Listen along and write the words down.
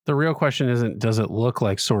The real question isn't, does it look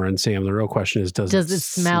like Soren, Sam? The real question is, does it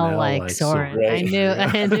smell like Soren? Soren? I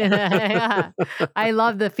knew that. Yeah. I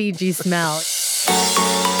love the Fiji smell.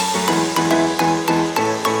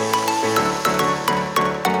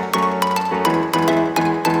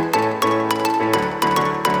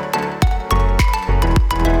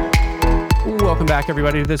 Welcome back,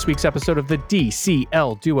 everybody, to this week's episode of the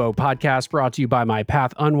DCL Duo podcast, brought to you by My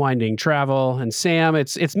Path Unwinding Travel. And Sam,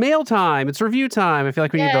 it's mail time. It's review time. I feel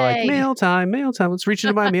like we need to go like, mail time. Let's reach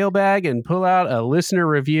into my mailbag and pull out a listener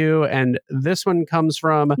review. And this one comes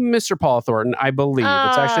from Mr. Paul Thornton, I believe.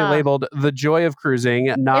 It's actually labeled The Joy of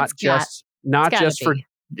Cruising, not just for...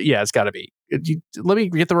 Yeah, it's got to be. Let me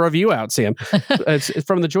get the review out, Sam. It's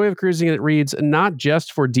from The Joy of Cruising, and it reads, not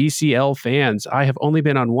just for DCL fans. I have only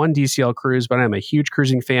been on one DCL cruise, but I'm a huge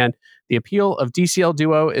cruising fan. The appeal of DCL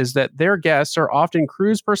Duo is that their guests are often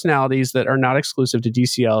cruise personalities that are not exclusive to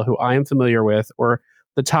DCL, who I am familiar with, or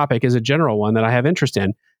the topic is a general one that I have interest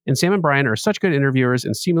in. And Sam and Brian are such good interviewers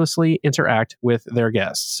and seamlessly interact with their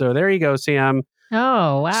guests. So there you go, Sam.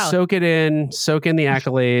 Oh, wow. Soak it in, soak in the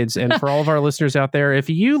accolades. And for all of our listeners out there, if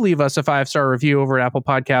you leave us a 5-star review over at Apple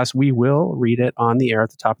Podcasts, we will read it on the air at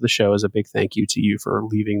the top of the show as a big thank you to you for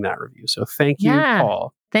leaving that review. So thank you,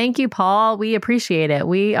 Paul. Thank you, Paul. We appreciate it.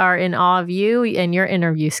 We are in awe of you and your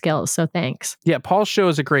interview skills. So thanks. Yeah, Paul's show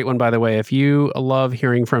is a great one, by the way. If you love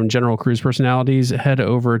hearing from general cruise personalities, head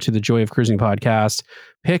over to the Joy of Cruising podcast.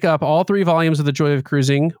 Pick up all 3 volumes of The Joy of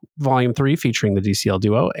Cruising, Volume 3, featuring the DCL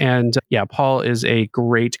Duo. And yeah, Paul is a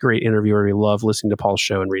great interviewer. We love listening to Paul's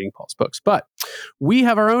show and reading Paul's books. But we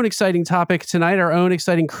have our own exciting topic tonight, our own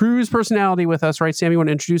exciting cruise personality with us, right, Sam? You want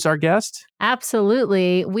to introduce our guest?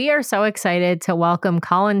 Absolutely. We are so excited to welcome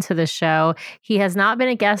Colin to the show. He has not been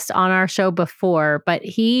a guest on our show before, but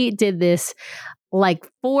he did this like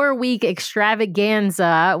 4-week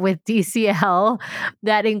extravaganza with DCL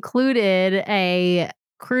that included a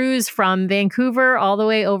cruise from Vancouver all the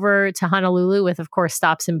way over to Honolulu, with, of course,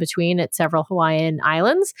 stops in between at several Hawaiian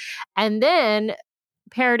islands, and then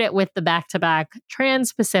paired it with the back-to-back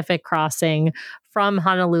Trans-Pacific crossing from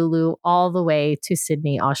Honolulu all the way to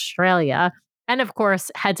Sydney, Australia. And of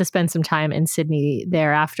course, had to spend some time in Sydney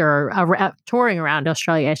thereafter, touring around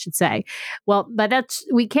Australia, I should say. Well, but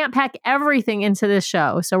we can't pack everything into this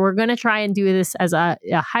show. So we're going to try and do this as a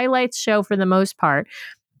highlights show for the most part.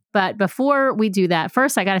 But before we do that,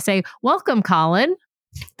 first, I got to say, welcome, Colin.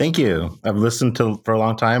 Thank you. I've listened for a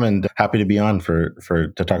long time and happy to be on to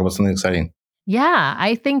talk about something exciting. Yeah,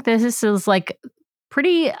 I think this is like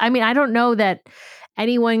pretty, I mean, I don't know that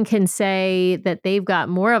anyone can say that they've got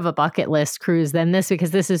more of a bucket list cruise than this,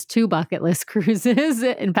 because this is 2 bucket list cruises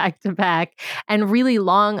in back to back and really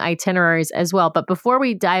long itineraries as well. But before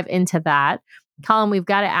we dive into that, Colin, we've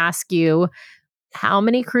got to ask you, how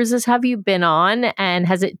many cruises have you been on? And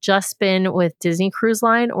has it just been with Disney Cruise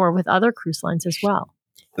Line or with other cruise lines as well?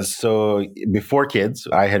 So before kids,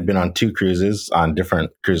 I had been on 2 cruises on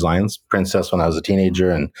different cruise lines. Princess when I was a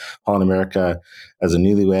teenager and Holland America as a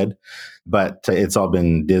newlywed. But it's all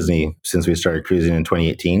been Disney since we started cruising in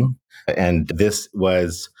 2018. And this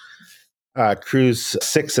was cruise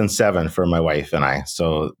 6 and 7 for my wife and I.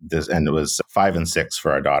 And it was 5 and 6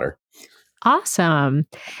 for our daughter. Awesome.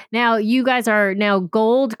 Now, you guys are now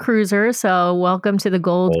Gold Cruisers, so welcome to the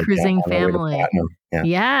Gold Cruising family.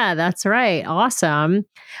 Yeah, that's right. Awesome.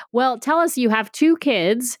 Well, tell us, you have 2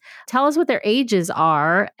 kids. Tell us what their ages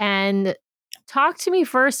are, and talk to me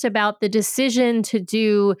first about the decision to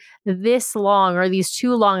do this long, or these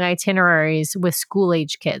 2 long itineraries with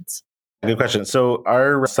school-age kids. Good question. So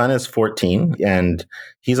our son is 14, and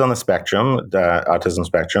he's on the spectrum, the autism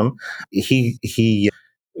spectrum.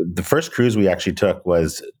 The first cruise we actually took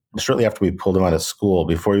was shortly after we pulled him out of school,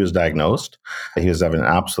 before he was diagnosed. He was having an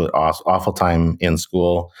absolute awful time in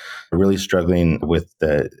school, really struggling with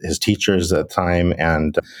his teachers at the time.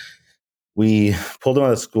 And we pulled him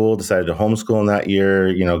out of school, decided to homeschool him that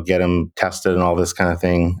year, get him tested and all this kind of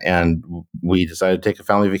thing. And we decided to take a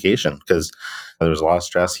family vacation because there was a lot of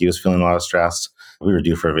stress. He was feeling a lot of stress. We were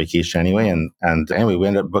due for a vacation anyway. And anyway, we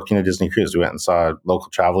ended up booking a Disney cruise. We went and saw a local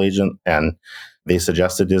travel agent, and they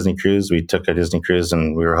suggested Disney cruise. We took a Disney cruise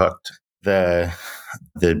and we were hooked. The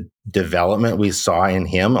development we saw in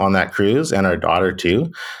him on that cruise, and our daughter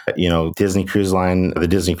too, Disney Cruise Line, the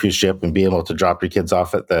Disney cruise ship, and being able to drop your kids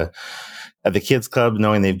off at the kids club,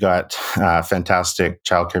 knowing they've got fantastic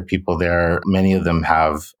childcare people there. Many of them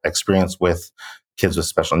have experience with kids with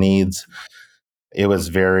special needs. It was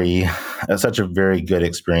such a very good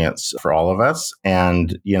experience for all of us,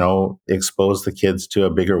 and, expose the kids to a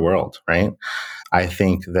bigger world, right? I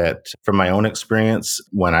think that from my own experience,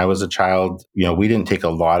 when I was a child, we didn't take a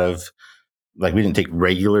lot of like we didn't take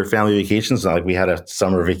regular family vacations. Not like we had a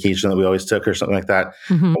summer vacation that we always took or something like that.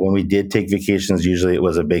 Mhm. But when we did take vacations, usually it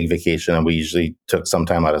was a big vacation, and we usually took some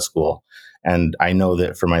time out of school. And I know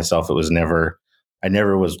that for myself, I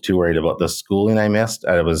never was too worried about the schooling I missed.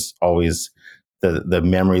 It was always the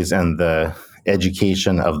memories and the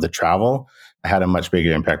education of the travel had a much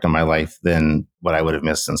bigger impact on my life than what I would have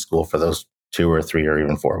missed in school for those 2 or 3 or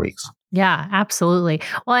even 4 weeks. Yeah, absolutely.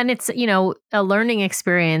 Well, and it's, a learning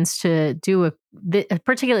experience to do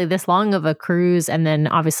particularly this long of a cruise and then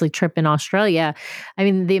obviously trip in Australia. I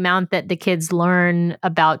mean, the amount that the kids learn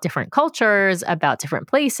about different cultures, about different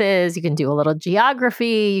places, you can do a little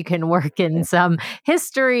geography, you can work in some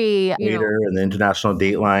history, Later in the international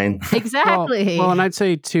dateline. Exactly. Well, and I'd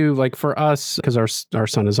say too, like for us, because our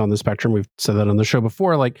son is on the spectrum, we've said that on the show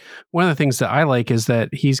before. Like one of the things that I like is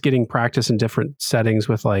that he's getting practice in different settings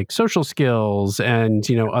with like social skills and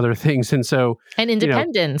other things, and so and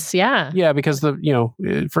independence, yeah, because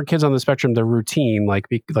for kids on the spectrum, the routine, like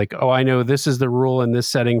oh, I know this is the rule in this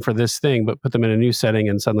setting for this thing, but put them in a new setting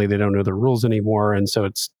and suddenly they don't know the rules anymore, and so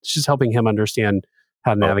it's just helping him understand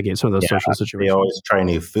how to navigate some of those social situations. They always try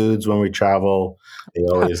new foods when we travel. They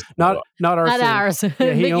always not our not thing. ours.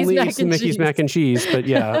 Yeah, he only eats the Mickey's mac and cheese, but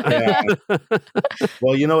yeah.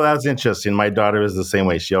 Well, that's interesting. My daughter was the same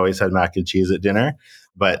way. She always had mac and cheese at dinner,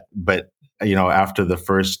 but after the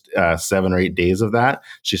first 7 or 8 days of that,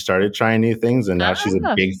 she started trying new things, and now she's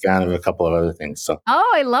a big fan of a couple of other things. So,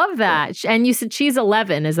 I love that. And you said she's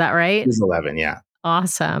 11, is that right? She's 11, yeah.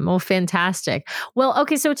 Awesome. Well, fantastic. Well,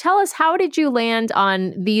 okay. So tell us, how did you land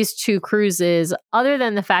on these 2 cruises, other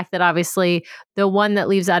than the fact that obviously the one that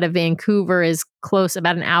leaves out of Vancouver is close,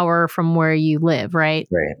 about an hour from where you live, right?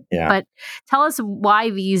 Right. Yeah. But tell us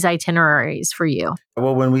why these itineraries for you.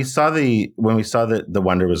 Well, when we saw that the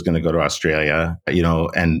Wonder was going to go to Australia,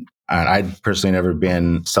 and I'd personally never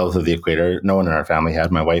been south of the equator. No one in our family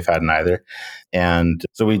had. My wife hadn't either. And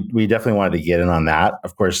so we definitely wanted to get in on that.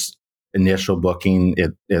 Of course, initial booking,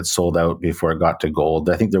 it sold out before it got to gold.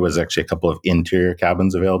 I think there was actually a couple of interior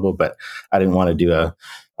cabins available, but I didn't want to do a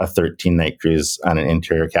 13-night cruise on an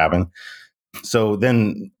interior cabin. So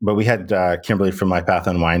then, but we had Kimberly from My Path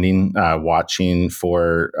Unwinding watching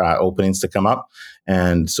for openings to come up.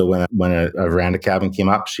 And so when a veranda cabin came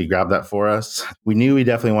up, she grabbed that for us. We knew we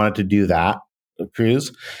definitely wanted to do that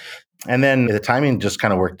cruise. And then the timing just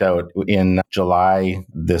kind of worked out. In July,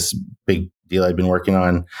 this big deal I'd been working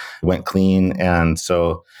on went clean. And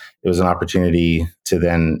so it was an opportunity to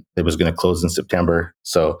then, it was going to close in September.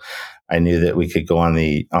 So I knew that we could go on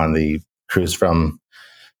the cruise from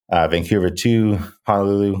Vancouver to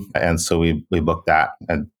Honolulu. And so we booked that.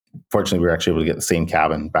 And fortunately, we were actually able to get the same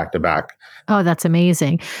cabin back to back. Oh, that's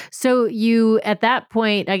amazing. So you, at that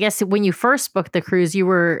point, I guess when you first booked the cruise, you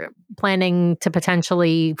were planning to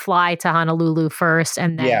potentially fly to Honolulu first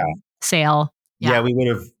and then sail. Yeah, we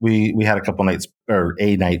had a couple nights, or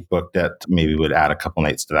a night booked that maybe would add a couple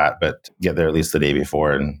nights to that, but get there at least the day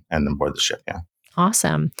before and then board the ship. Yeah.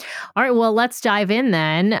 Awesome. All right. Well, let's dive in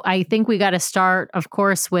then. I think we got to start, of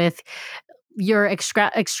course, with your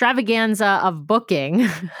extravaganza of booking.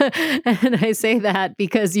 And I say that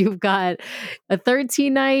because you've got a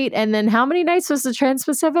 13-night, and then how many nights was the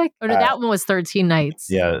Trans-Pacific? Or no, that one was 13 nights.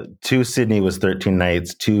 Yeah. To Sydney was 13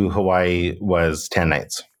 nights. To Hawaii was 10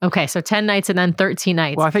 nights. Okay, so 10 nights and then 13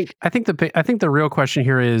 nights. Well, I think the real question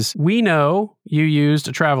here is, we know you used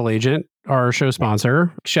a travel agent, our show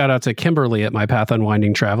sponsor. Shout out to Kimberly at My Path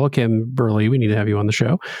Unwinding Travel. Kimberly, we need to have you on the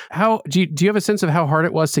show. How do you have a sense of how hard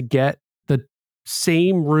it was to get the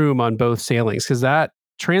same room on both sailings? Because that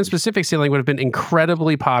Trans-Pacific sailing would have been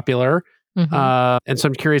incredibly popular. Mm-hmm. And so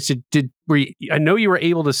I'm curious, I know you were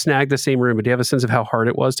able to snag the same room, but do you have a sense of how hard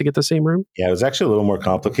it was to get the same room? Yeah, it was actually a little more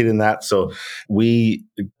complicated than that. So we,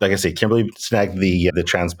 like I say, Kimberly snagged the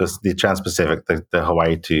Trans-Pacific, the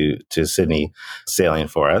Hawaii to Sydney sailing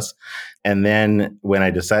for us. And then when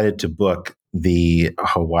I decided to book the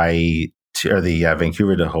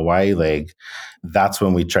Vancouver to Hawaii leg, that's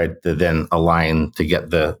when we tried to then align to get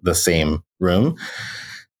the same room.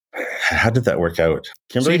 How did that work out?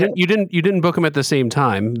 Kimberly, so you didn't book them at the same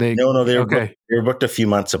time. No, they were booked a few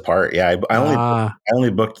months apart. Yeah, I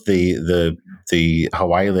only booked the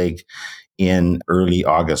Hawaii leg in early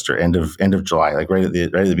August or end of July, like right at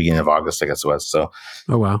the beginning of August, I guess it was. So,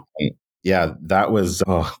 oh wow. Yeah, that was,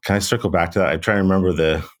 can I circle back to that? I'm trying to remember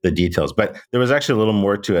the details, but there was actually a little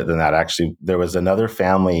more to it than that. Actually, there was another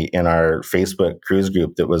family in our Facebook cruise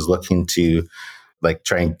group that was looking to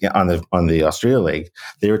try and get on the Australia leg.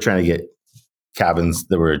 They were trying to get cabins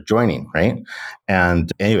that were adjoining, right?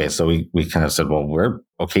 And anyway, so we kind of said, well, we're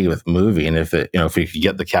okay with moving if if we could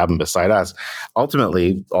get the cabin beside us.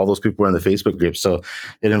 Ultimately, all those people were in the Facebook group, so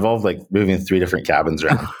it involved like moving 3 different cabins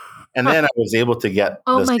around. And then I was able to get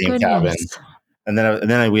the same cabin. And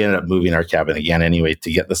then we ended up moving our cabin again anyway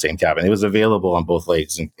to get the same cabin. It was available on both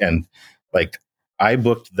lakes, and like I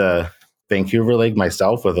booked the Vancouver leg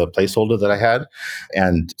myself with a placeholder that I had,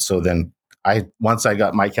 and so then once I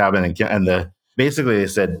got my cabin and basically they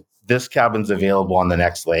said this cabin's available on the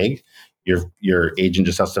next leg. Your agent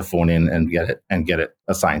just has to phone in and get it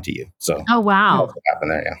assigned to you. So oh wow, that's what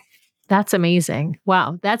happened there. Yeah. That's amazing.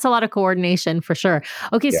 Wow. That's a lot of coordination for sure.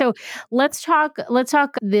 Okay. Yeah. So let's talk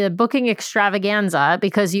the booking extravaganza,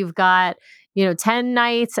 because you've got, 10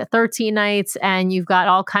 nights, 13 nights, and you've got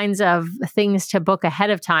all kinds of things to book ahead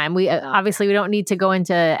of time. We obviously we don't need to go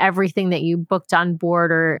into everything that you booked on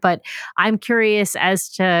board, but I'm curious as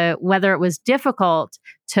to whether it was difficult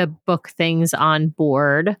to book things on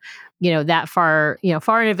board, that far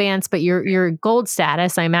in advance, but your gold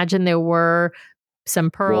status, I imagine there were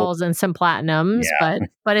some pearls and some platinums, yeah.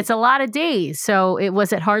 but it's a lot of days. So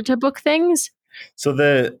was it hard to book things? So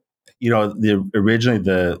originally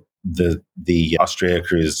the Australia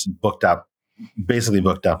cruise basically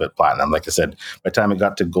booked up at platinum. Like I said, by the time it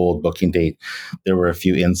got to gold booking date, there were a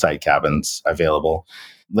few inside cabins available.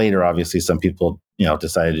 Later, obviously, some people,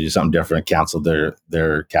 decided to do something different, canceled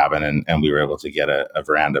their cabin, and we were able to get a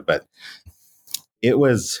veranda. But it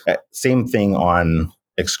was same thing on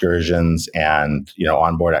excursions and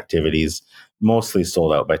onboard activities, mostly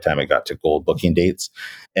sold out by the time it got to gold booking dates.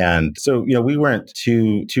 And so we weren't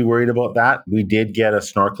too worried about that. We did get a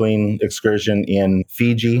snorkeling excursion in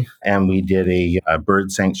Fiji, and we did a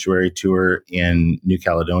bird sanctuary tour in New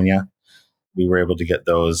Caledonia. We were able to get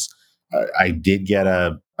those. I did get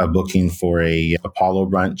a booking for a Apollo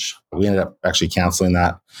brunch. We ended up actually canceling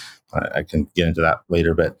that. I can get into that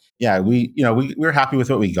later, but yeah, we were happy with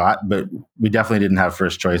what we got, but we definitely didn't have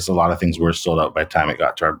first choice. A lot of things were sold out by the time it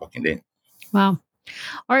got to our booking date. Wow.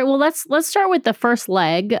 All right. Well, let's start with the first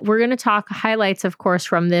leg. We're going to talk highlights, of course,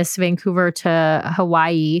 from this Vancouver to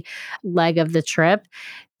Hawaii leg of the trip.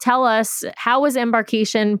 Tell us, how was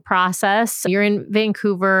embarkation process? You're in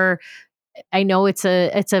Vancouver. I know it's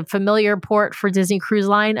a familiar port for Disney Cruise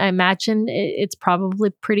Line. I imagine it's probably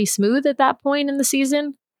pretty smooth at that point in the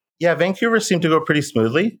season. Yeah, Vancouver seemed to go pretty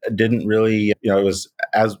smoothly. It didn't really, it was,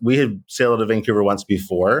 as we had sailed to Vancouver once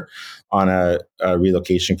before on a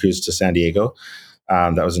relocation cruise to San Diego.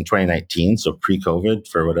 That was in 2019, so pre-COVID,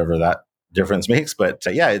 for whatever that difference makes. But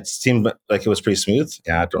yeah, it seemed like it was pretty smooth.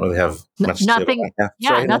 Yeah, I don't really have much nothing. To say about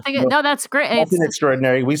that. Nothing. No, that's great. Nothing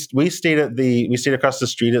extraordinary. We stayed across the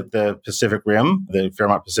street at the Pacific Rim, the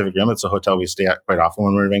Fairmont Pacific Rim. It's a hotel we stay at quite often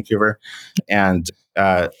when we're in Vancouver. And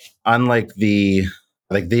unlike they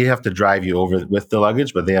have to drive you over with the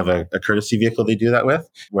luggage, but they have a courtesy vehicle they do that with.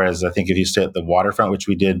 Whereas I think if you stay at the waterfront, which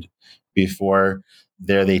we did before,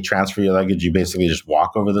 there they transfer your luggage. You basically just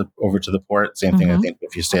walk over to the port. Same thing. I think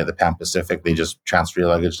if you stay at the Pan Pacific, they just transfer your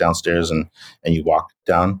luggage downstairs and you walk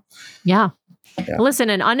down. Yeah. Yeah. Listen,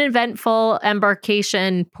 an uneventful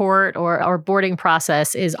embarkation, port, or boarding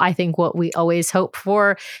process is, I think, what we always hope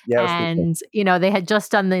for. Yeah, and, they had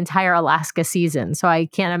just done the entire Alaska season. So I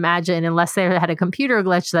can't imagine, unless they had a computer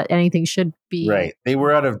glitch, that anything should be. Right. They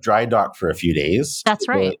were out of dry dock for a few days. That's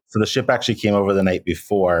right. So the ship actually came over the night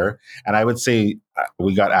before. And I would say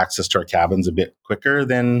we got access to our cabins a bit quicker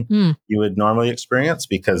than you would normally experience,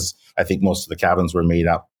 because I think most of the cabins were made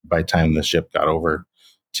up by the time the ship got over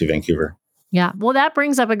to Vancouver. Yeah. Well, that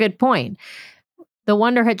brings up a good point. The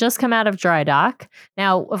Wonder had just come out of dry dock.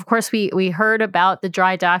 Now, of course, we heard about the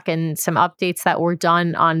dry dock and some updates that were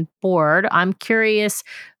done on board. I'm curious,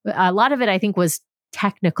 a lot of it, I think, was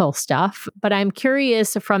technical stuff, but I'm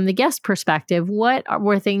curious from the guest perspective, what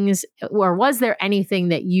were things, or was there anything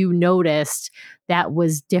that you noticed that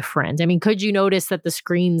was different? I mean, could you notice that the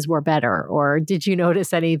screens were better, or did you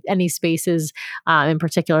notice any spaces in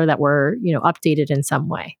particular that were, updated in some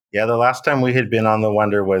way? Yeah, the last time we had been on the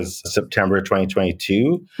Wonder was September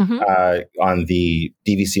 2022 on the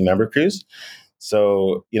DVC member cruise.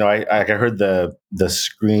 So, I heard the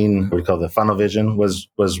screen, what we call the funnel vision, was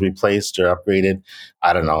replaced or upgraded.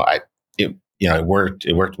 I don't know. It worked.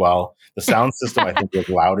 It worked well. The sound system, I think, was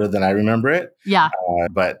louder than I remember it. Yeah.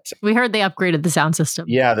 But we heard they upgraded the sound system.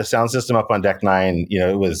 Yeah, the sound system up on Deck 9,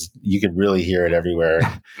 you could really hear it everywhere.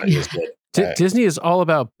 It was good. Disney is all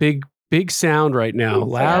about big sound right now.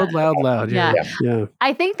 Loud. Yeah.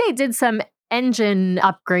 I think they did some engine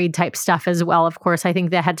upgrade type stuff as well. Of course, I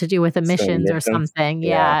think that had to do with emissions or something.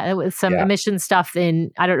 Yeah, it was some emission stuff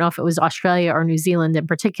in, I don't know if it was Australia or New Zealand in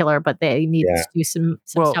particular, but they needed to do some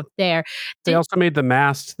stuff there. They also made the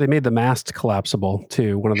mast. They made the mast collapsible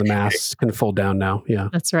too. One of the masts can fold down now. Yeah,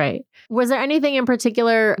 that's right. Was there anything in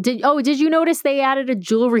particular? Did you notice they added a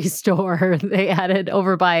jewelry store? They added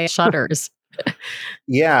over by Shutters.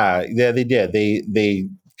 Yeah, they did. They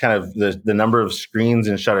kind of the number of screens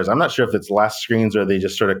and Shutters. I'm not sure if it's less screens or they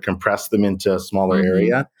just sort of compress them into a smaller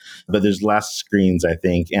area, but there's less screens, I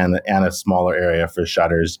think, and a smaller area for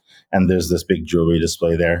Shutters. And there's this big jewelry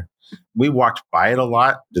display there. We walked by it a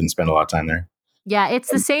lot. Didn't spend a lot of time there. Yeah, it's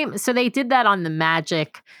the same. So they did that on the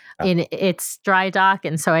Magic in its dry dock,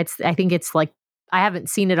 and so I think it's like, I haven't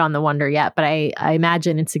seen it on the Wonder yet, but I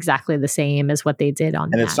imagine it's exactly the same as what they did on.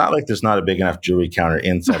 And it's not like there's not a big enough jewelry counter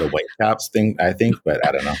inside a Whitecaps thing, I think, but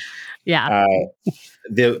I don't know. Yeah.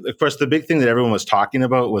 Of course, the big thing that everyone was talking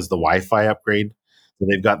about was the Wi-Fi upgrade. So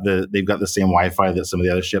they've got the same Wi-Fi that some of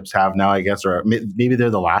the other ships have now, I guess, or maybe they're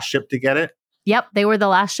the last ship to get it. Yep, they were the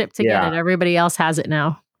last ship to get it. Everybody else has it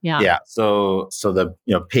now. Yeah. Yeah. So the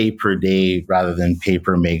pay per day rather than pay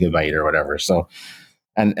per megabyte or whatever. So.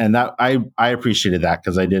 And that I appreciated that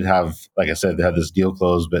because I did have, like I said, they had this deal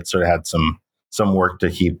closed, but sort of had some work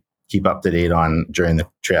to keep up to date on during the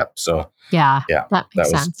trip. So that makes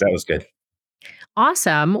sense. That was good.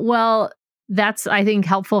 Awesome. Well, that's, I think,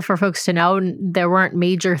 helpful for folks to know. There weren't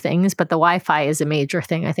major things, but the Wi-Fi is a major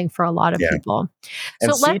thing, I think, for a lot of people.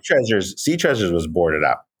 And Sea Treasures was boarded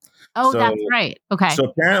up. Oh, that's right. Okay.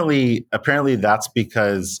 So apparently that's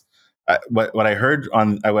because. What I heard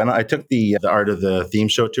I took the Art of the Theme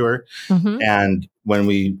Show tour, and when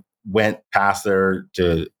we went past there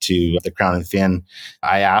to the Crown and Fin,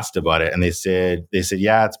 I asked about it, and they said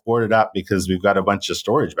yeah, it's boarded up because we've got a bunch of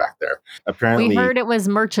storage back there. Apparently, we heard it was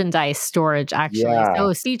merchandise storage actually. Yeah.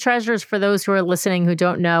 So Sea Treasures, for those who are listening who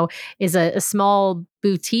don't know, is a small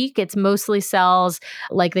boutique. It's mostly sells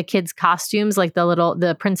like the kids' costumes, like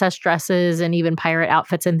the princess dresses and even pirate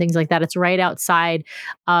outfits and things like that. It's right outside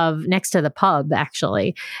of next to the pub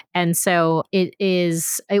actually. And so it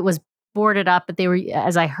was boarded up, but they were,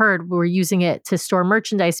 as I heard, were using it to store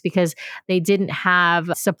merchandise because they didn't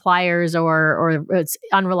have suppliers or it's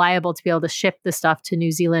unreliable to be able to ship the stuff to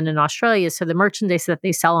New Zealand and Australia. So the merchandise that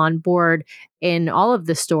they sell on board in all of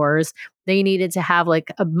the stores, they needed to have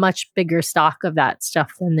like a much bigger stock of that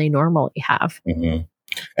stuff than they normally have.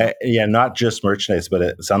 Not just merchandise, but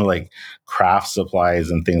it sounded like craft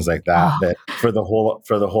supplies and things like that. That for the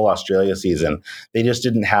whole Australia season, they just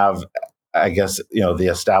didn't have, I guess, the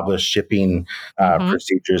established shipping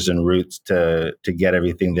procedures and routes to get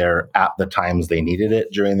everything there at the times they needed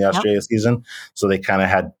it during the Australia season. So they kind of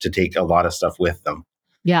had to take a lot of stuff with them.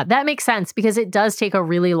 Yeah, that makes sense because it does take a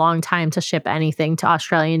really long time to ship anything to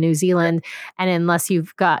Australia and New Zealand. And unless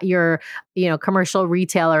you've got your, commercial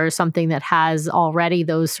retailer or something that has already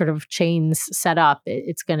those sort of chains set up,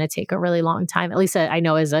 it's going to take a really long time. At least I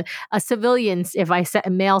know as a civilian, if I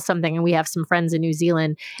mail something and we have some friends in New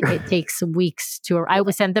Zealand, it takes weeks to, I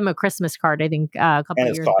would send them a Christmas card, I think a couple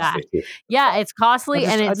of years back. Yeah, it's costly.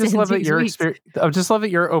 I just love that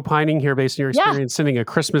you're opining here based on your experience sending a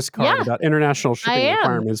Christmas card about international shipping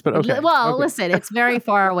requirements. But okay. Well, listen, it's very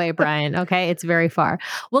far away, Brian. Okay, it's very far.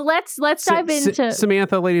 Well, let's dive into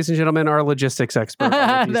Samantha, ladies and gentlemen, our logistics expert.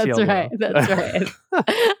 That's right.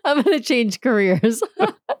 I'm going to change careers.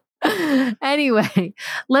 Anyway,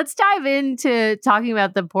 let's dive into talking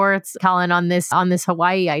about the ports, Colin, on this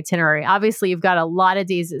Hawaii itinerary. Obviously, you've got a lot of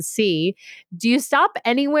days at sea. Do you stop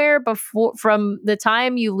anywhere from the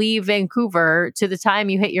time you leave Vancouver to the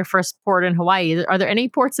time you hit your first port in Hawaii? Are there any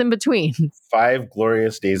ports in between? 5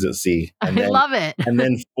 glorious days at sea. I love it. And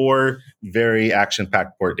then 4 very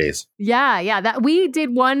action-packed port days. Yeah. That we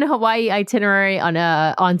did one Hawaii itinerary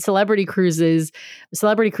on Celebrity Cruise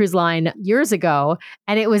Line years ago,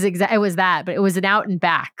 and it was that, but it was an out and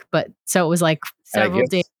back. But so it was like several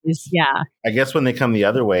days. Yeah. I guess when they come the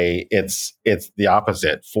other way, it's the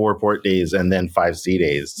opposite: 4 port days and then 5 sea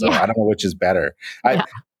days. So I don't know which is better.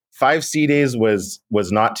 5 sea days was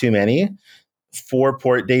not too many. 4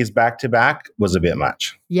 port days back to back was a bit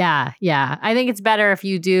much. Yeah. I think it's better if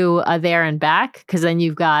you do a there and back, because then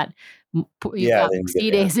you've got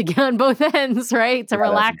sea days again on both ends, right? To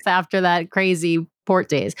relax after that crazy port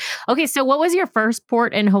days. Okay, so what was your first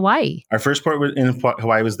port in Hawaii? Our first port in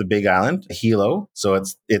Hawaii was the Big Island, Hilo. So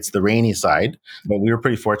it's the rainy side, but we were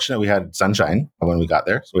pretty fortunate. We had sunshine when we got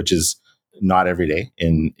there, which is not every day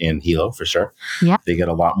in Hilo for sure. Yeah, they get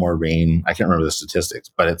a lot more rain. I can't remember the statistics,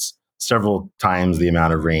 but it's several times the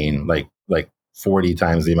amount of rain, like 40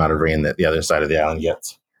 times the amount of rain that the other side of the island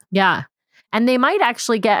gets. Yeah. And they might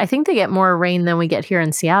actually I think they get more rain than we get here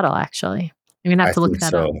in Seattle, actually. You're going to have to look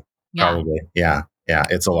that up. Yeah. Probably. Yeah. Yeah.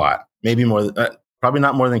 It's a lot. Maybe more, probably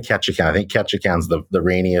not more than Ketchikan. I think Ketchikan's the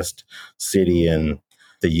rainiest city in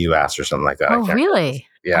the US or something like that. Oh, really?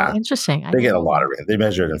 Yeah. Oh, interesting. They get a lot of rain. They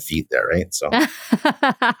measure it in feet there, right? So.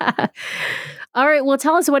 All right. Well,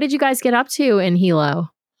 tell us, what did you guys get up to in Hilo?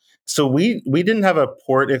 So we didn't have a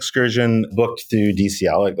port excursion booked through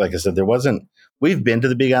DCL. Like I said, we've been to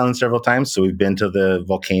the Big Island several times. So we've been to the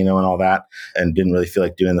volcano and all that, and didn't really feel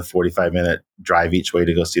like doing the 45-minute drive each way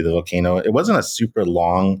to go see the volcano. It wasn't a super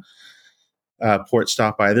long port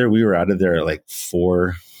stop either. We were out of there at like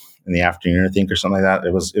 4 in the afternoon, I think, or something like that.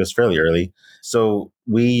 It was fairly early. So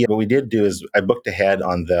what we did do is I booked ahead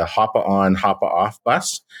on the Hapa on, Hapa off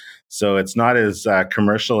bus. So it's not as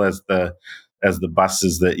commercial as the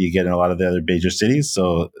buses that you get in a lot of the other major cities.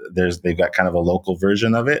 So they've got kind of a local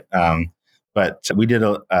version of it. But we did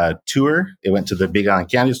a tour. It went to the Big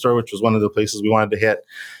Island Candy Store, which was one of the places we wanted to hit.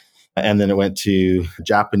 And then it went to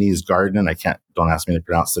Japanese Garden. Don't ask me to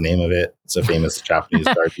pronounce the name of it. It's a famous Japanese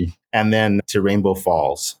garden. And then to Rainbow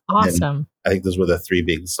Falls. Awesome. And I think those were the 3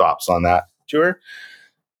 big stops on that tour,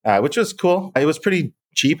 which was cool. It was pretty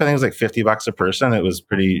cheap. I think it was like $50 a person. It was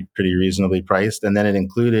pretty reasonably priced. And then it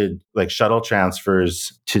included like shuttle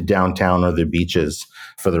transfers to downtown or the beaches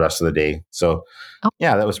for the rest of the day. So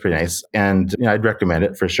yeah, that was pretty nice. And I'd recommend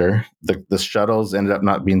it for sure. The shuttles ended up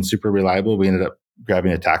not being super reliable. We ended up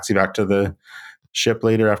grabbing a taxi back to the ship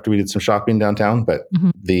later after we did some shopping downtown. But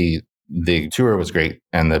the tour was great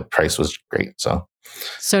and the price was great. So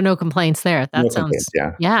no complaints there. That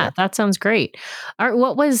sounds great. All right,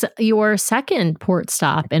 what was your second port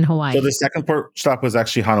stop in Hawaii? So the second port stop was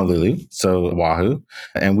actually Honolulu, so Oahu.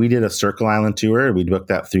 And we did a Circle Island tour. We booked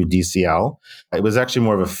that through DCL. It was actually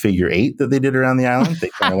more of a figure 8 that they did around the island. They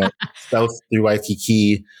kind of went south through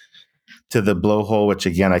Waikiki to the Blowhole, which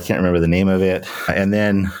again, I can't remember the name of it. And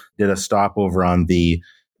then did a stop over on the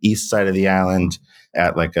east side of the island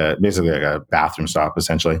at basically like a bathroom stop,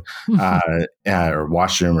 essentially, or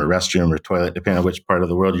washroom or restroom or toilet, depending on which part of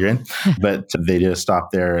the world you're in. But they did a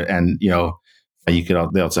stop there, and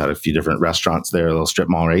they also had a few different restaurants there, a little strip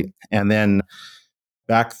mall, right? And then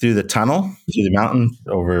back through the tunnel, through the mountain,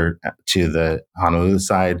 over to the Honolulu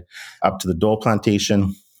side, up to the Dole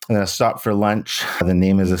Plantation. And then a stop for lunch. The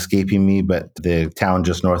name is escaping me, but the town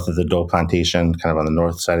just north of the Dole Plantation, kind of on the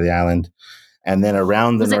north side of the island. And then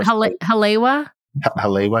around the Halewa?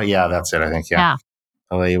 Halewa, yeah, that's it. I think, yeah.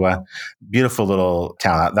 Halewa, beautiful little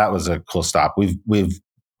town. That was a cool stop.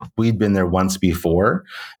 We'd been there once before,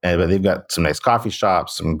 but they've got some nice coffee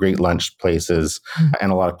shops, some great lunch places,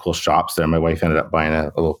 and a lot of cool shops there. My wife ended up buying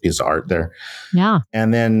a little piece of art there. Yeah,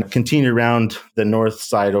 and then continued around the north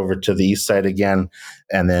side over to the east side again,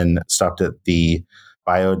 and then stopped at the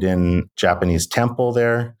Byoden Japanese temple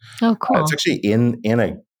there. Oh, cool! It's actually in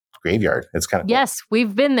a graveyard. It's kind of cool. Yes,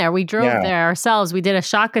 we've been there. We drove there ourselves. We did a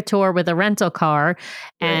shaka tour with a rental car,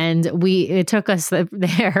 and it took us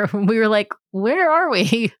there. We were like, "Where are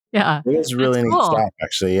we?" Yeah, it was really neat stuff,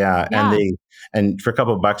 actually. Yeah, and for a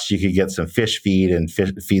couple of bucks, you could get some fish feed and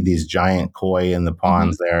feed these giant koi in the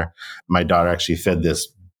ponds there. My daughter actually fed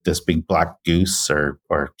this big black goose or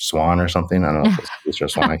swan or something. I don't know if it's goose or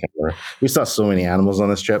swan. I can't remember. We saw so many animals on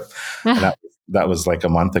this trip. And that was like a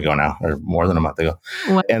month ago now, or more than a month ago.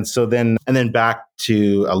 What? And so then back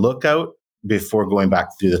to a lookout before going back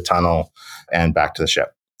through the tunnel and back to the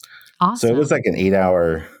ship. Awesome. So it was like an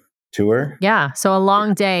 8-hour tour. Yeah. So a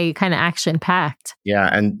long day, kind of action packed. Yeah.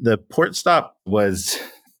 And the port stop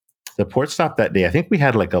that day, I think we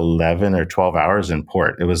had like 11 or 12 hours in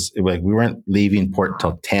port. It was like we weren't leaving port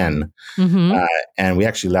till 10. And we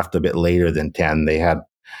actually left a bit later than 10. They had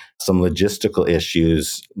some logistical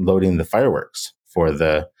issues loading the fireworks for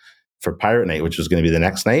Pirate Night, which was going to be the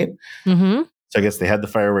next night. So I guess they had the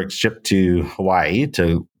fireworks shipped to Hawaii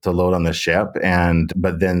to load on the ship,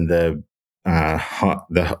 but then the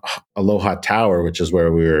Aloha Tower, which is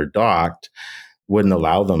where we were docked, wouldn't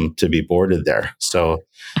allow them to be boarded there. So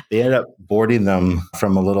they ended up boarding them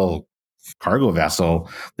from a little cargo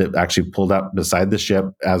vessel that actually pulled up beside the ship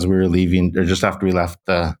as we were leaving, or just after we left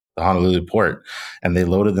the Honolulu port, and they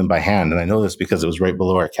loaded them by hand. And I know this because it was right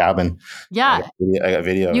below our cabin. Yeah. I got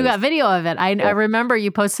video. You got video of it. I remember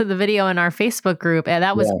you posted the video in our Facebook group, and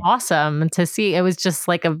that was awesome to see. It was just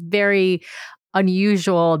like a very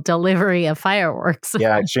unusual delivery of fireworks.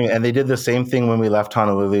 Yeah, actually, and they did the same thing when we left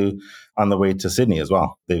Honolulu on the way to Sydney as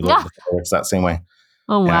well. They loaded the fireworks that same way.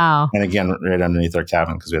 Oh, wow. And again, right underneath our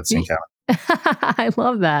cabin, because we had the same cabin. I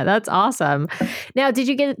love that. That's awesome. Now, did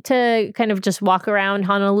you get to kind of just walk around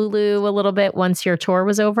Honolulu a little bit once your tour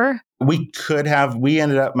was over? We could have.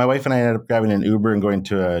 My wife and I ended up grabbing an Uber and going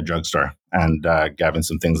to a drugstore and grabbing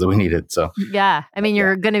some things that we needed. So yeah, I mean,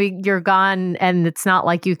 you're gone, and it's not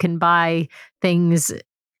like you can buy things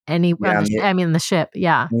the ship.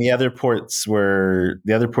 Yeah. And the other ports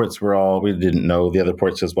were all, we didn't know the other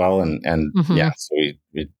ports as well. And so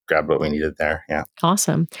we grabbed what we needed there. Yeah.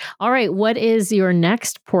 Awesome. All right. What is your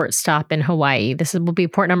next port stop in Hawaii? This will be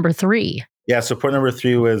port number 3. Yeah, so port number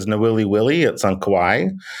 3 was Nawiliwili. It's on Kauai.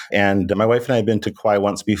 And my wife and I had been to Kauai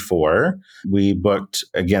once before. We booked,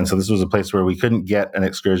 again, so this was a place where we couldn't get an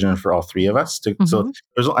excursion for all 3 of us. So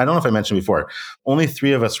I don't know if I mentioned before, only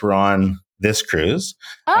 3 of us were on this cruise.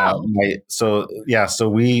 Oh. So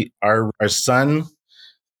our son,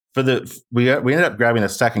 we ended up grabbing a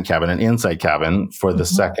second cabin, an inside cabin for the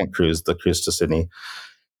second cruise, the cruise to Sydney.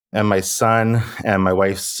 And my son and my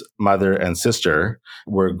wife's mother and sister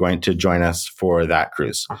were going to join us for that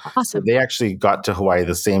cruise. Awesome. So they actually got to Hawaii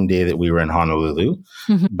the same day that we were in Honolulu,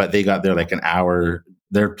 but they got there like an hour.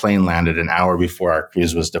 Their plane landed an hour before our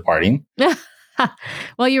cruise was departing.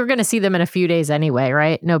 Well, you were going to see them in a few days anyway,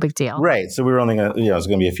 right? No big deal. Right. So we were only going to, it was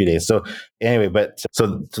going to be a few days. So anyway,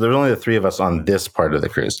 so there were only the 3 of us on this part of the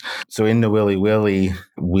cruise. So in Nawiliwili,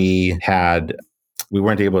 we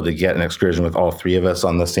weren't able to get an excursion with all 3 of us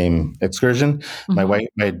on the same excursion.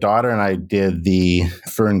 My daughter and I did the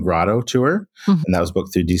Fern Grotto tour, and that was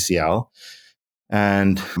booked through DCL.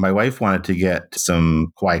 And my wife wanted to get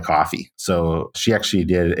some Kauai coffee. So she actually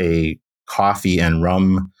did a coffee and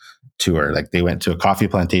rum tour. Like they went to a coffee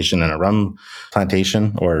plantation and a rum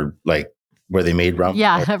plantation, or like where they made rum.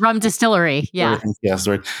 Yeah, a rum distillery. Yeah. Yes,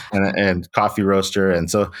 and coffee roaster. And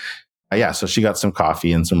so so she got some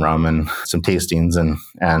coffee and some rum and some tastings,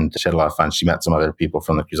 and she had a lot of fun. She met some other people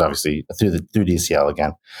from the cruise, obviously through DCL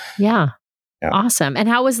again. Yeah. Awesome. And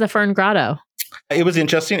how was the Fern Grotto? It was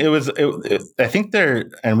interesting. I think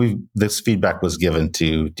this feedback was given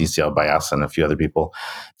to DCL by us and a few other people.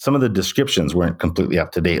 Some of the descriptions weren't completely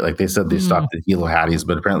up to date. Like they said they stopped at Hilo Hattie's,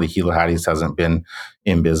 but apparently Hilo Hattie's hasn't been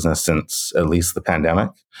in business since at least the pandemic.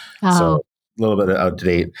 Oh. So a little bit out of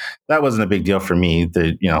date. That wasn't a big deal for me.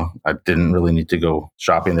 I didn't really need to go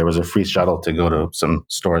shopping. There was a free shuttle to go to some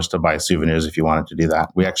stores to buy souvenirs if you wanted to do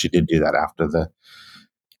that. We actually did do that after the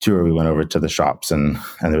tour. We went over to the shops, and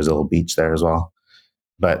there was a little beach there as well.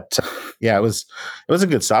 But it was a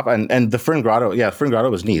good stop. And the Fern Grotto, Fern Grotto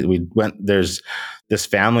was neat. We went. There's this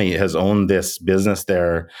family has owned this business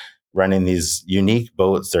there, running these unique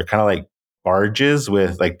boats. They're kind of like barges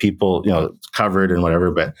with like people, covered and whatever,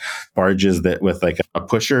 but barges that with like a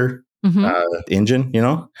pusher engine, I don't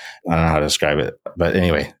know how to describe it. But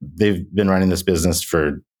anyway, they've been running this business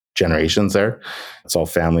for generations there. It's all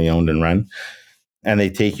family owned and run. And they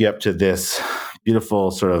take you up to this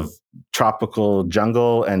beautiful sort of tropical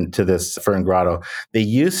jungle and to this Fern Grotto. They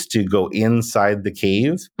used to go inside the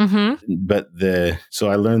cave, but so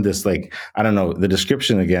I learned this, like, I don't know, the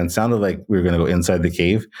description again sounded like we were going to go inside the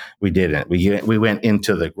cave. We didn't. We went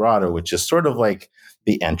into the grotto, which is sort of like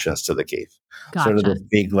the entrance to the cave. Gotcha. Sort of this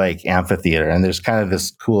big like amphitheater. And there's kind of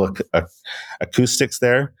this cool acoustics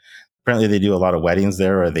there. Apparently they do a lot of weddings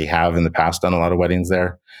there, or they have in the past done a lot of weddings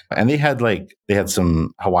there. And they had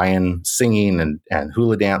some Hawaiian singing and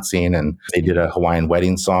hula dancing, and they did a Hawaiian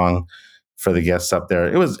wedding song for the guests up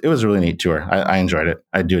there. It was a really neat tour. I enjoyed it.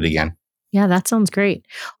 I'd do it again. Yeah, that sounds great.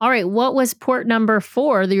 All right. What was port number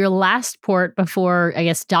 4, your last port before, I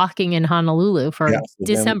guess, docking in Honolulu for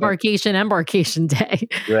embarkation day?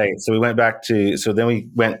 Right. So we went then we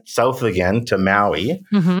went south again to Maui.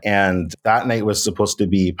 And that night was supposed to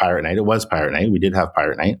be Pirate Night. It was Pirate Night. We did have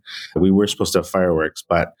Pirate Night. We were supposed to have fireworks,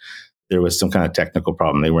 but there was some kind of technical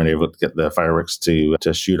problem. They weren't able to get the fireworks to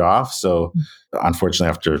shoot off. So unfortunately,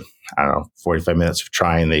 after, 45 minutes of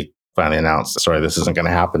trying, they finally announced, sorry, this isn't going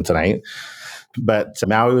to happen tonight. But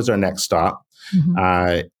Maui was our next stop.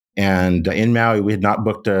 And in Maui, we had not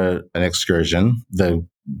booked an excursion. The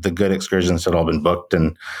good excursions had all been booked.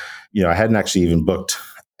 And, I hadn't actually even booked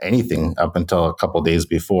anything up until a couple of days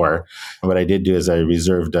before. And what I did do is I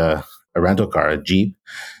reserved a rental car, a Jeep.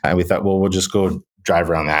 And we thought, well, we'll just go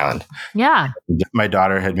drive around the island. Yeah. My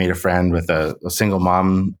daughter had made a friend with a single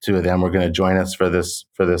mom. 2 of them were going to join us for this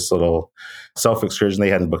little self excursion. They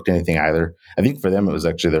hadn't booked anything either. I think for them, it was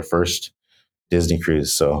actually their first Disney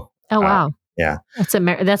cruise. So, oh, wow. Yeah.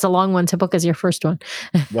 That's a long one to book as your first one.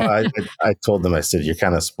 Well, I told them, I said, you're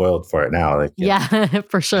kind of spoiled for it now. Like, yeah,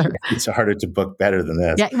 for sure. It's harder to book better than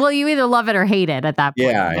this. Yeah. Well, you either love it or hate it at that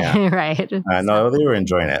point. Yeah. Right. No, they were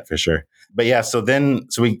enjoying it for sure. But yeah,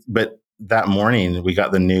 but that morning we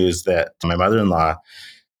got the news that my mother-in-law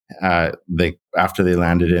after they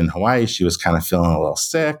landed in Hawaii, she was kind of feeling a little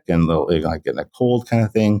sick and like getting a cold kind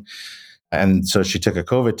of thing. And so she took a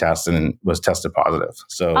COVID test and was tested positive.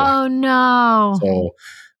 So, oh no. So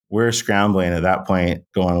we're scrambling at that point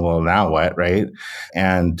going, well, now what? Right.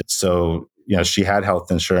 And so, she had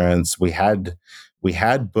health insurance. We had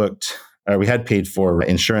booked, or we had paid for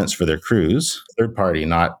insurance for their cruise, third party,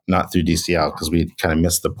 not through DCL, because we kind of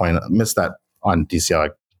missed that on DCL.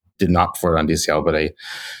 I did not for it on DCL, but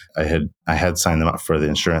I had signed them up for the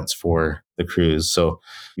insurance for the cruise. So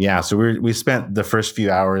we spent the first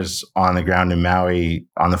few hours on the ground in Maui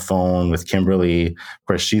on the phone with Kimberly. Of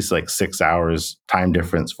course, she's like 6 hours time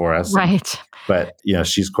difference for us. Right. But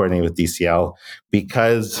she's coordinating with DCL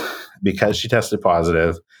because she tested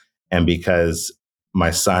positive, and because my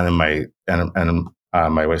son and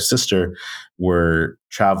my wife's sister were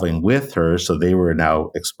traveling with her, so they were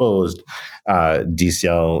now exposed.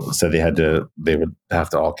 DCL said they would have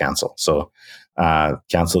to all cancel. So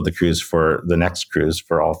canceled the cruise for the next cruise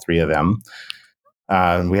for all three of them.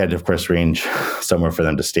 We had to, of course, arrange somewhere for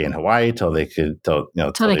them to stay in Hawaii till they could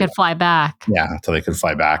fly back. Yeah, until they could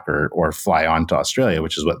fly back or fly on to Australia,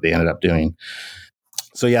 which is what they ended up doing.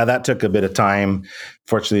 So that took a bit of time.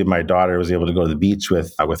 Fortunately, my daughter was able to go to the beach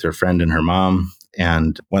with her friend and her mom.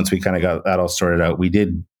 And once we kind of got that all sorted out, we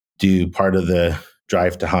did do part of the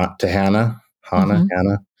drive to Hana, Hana,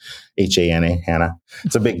 Hana.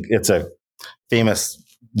 It's a famous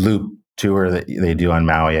loop tour that they do on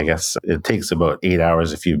Maui. I guess it takes about 8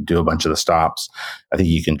 hours if you do a bunch of the stops. I think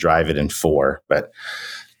you can drive it in 4, but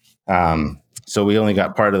so we only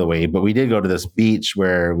got part of the way, but we did go to this beach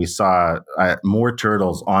where we saw more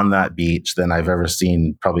turtles on that beach than I've ever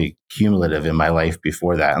seen, probably cumulative in my life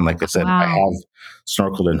before that. And like I said, wow. I have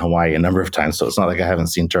snorkeled in Hawaii a number of times, so it's not like I haven't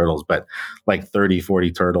seen turtles, but like 30,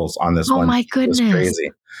 40 turtles on this one. Oh my goodness. It was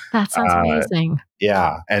crazy. That sounds amazing.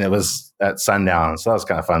 Yeah. And it was at sundown. So that was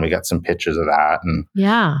kind of fun. We got some pictures of that.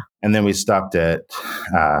 And then we stopped at,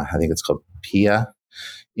 I think it's called Pia,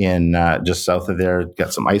 in just south of there,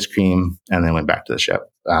 got some ice cream, and then went back to the ship.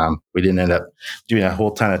 We didn't end up doing a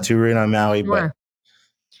whole ton of touring on Maui, sure.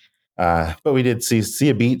 but we did see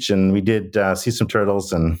a beach, and we did see some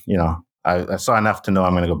turtles, and I saw enough to know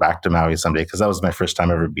I'm going to go back to Maui someday, because that was my first time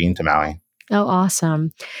ever being to Maui. Oh,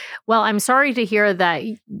 awesome. Well, I'm sorry to hear that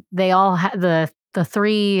they all had the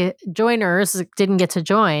 3 joiners didn't get to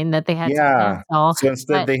join, that they had to cancel. So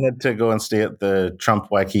instead they had to go and stay at the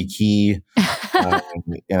Trump Waikiki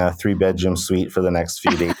in a 3-bedroom suite for the next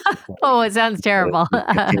few days. Oh, it sounds terrible.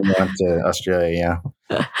 Came on to Australia,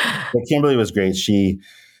 But Kimberly was great. She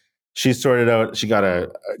sorted out, she got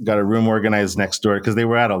a room organized next door, because they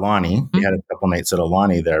were at Aulani. Mm-hmm. We had a couple nights at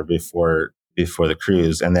Aulani there before the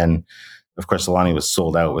cruise. And then, of course, Aulani was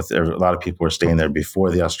sold out. With a lot of people were staying there before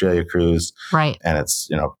the Australia cruise. Right. And it's,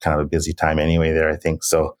 kind of a busy time anyway there, I think.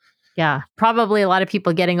 So yeah, probably a lot of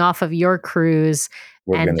people getting off of your cruise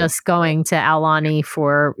just going to Aulani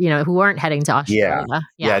for, who weren't heading to Australia.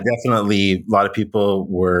 Yeah, definitely. A lot of people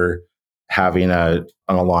were having an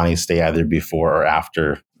Aulani stay either before or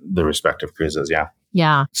after the respective cruises. Yeah.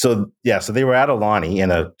 Yeah. So they were at Aulani in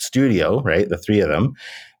a studio, right? The 3 of them.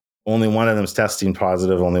 Only one of them's testing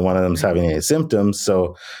positive. Only one of them's having any symptoms.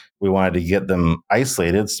 So we wanted to get them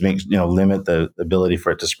isolated to make, limit the ability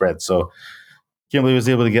for it to spread. So Kimberly was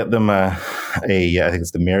able to get them I think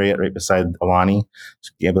it's the Marriott right beside Aulani.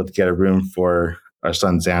 So able to get a room for our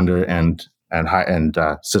son Xander and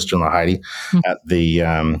sister-in-law Heidi at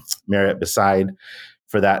the Marriott beside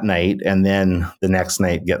for that night, and then the next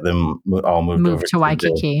night get them all moved over to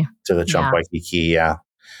Waikiki, to the Trump Waikiki. Yeah.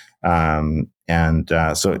 So,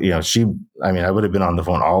 I would have been on the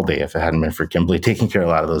phone all day if it hadn't been for Kimberly taking care of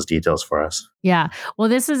a lot of those details for us. Yeah. Well,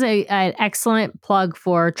 this is an excellent plug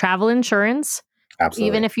for travel insurance. Absolutely.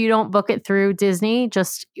 Even if you don't book it through Disney,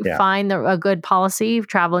 just find a good policy of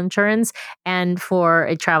travel insurance, and for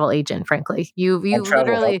a travel agent, frankly. You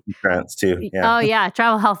literally health insurance too. Yeah. Oh yeah,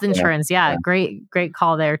 travel health insurance. Yeah. Great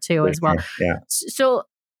call there too as well. Yeah. So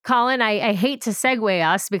Colin, I hate to segue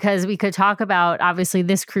us, because we could talk about obviously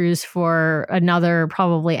this cruise for another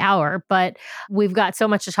probably hour, but we've got so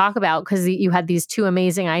much to talk about because you had these 2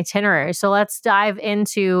 amazing itineraries. So let's dive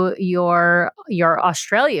into your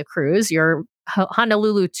Australia cruise, your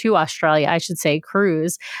Honolulu to Australia, I should say,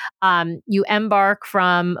 cruise. You embark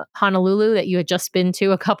from Honolulu that you had just been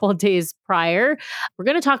to a couple of days prior. We're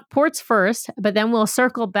going to talk ports first, but then we'll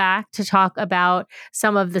circle back to talk about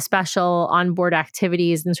some of the special onboard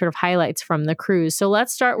activities and sort of highlights from the cruise. So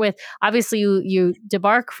let's start with, obviously, you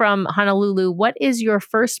debark from Honolulu. What is your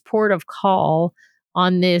first port of call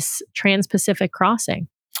on this Trans-Pacific crossing?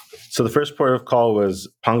 So the first port of call was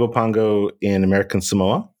Pago Pago in American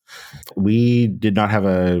Samoa. We did not have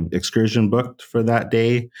an excursion booked for that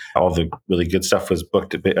day. All the really good stuff was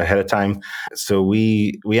booked a bit ahead of time. So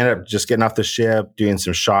we ended up just getting off the ship, doing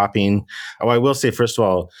some shopping. Oh, I will say, first of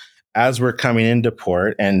all, as we're coming into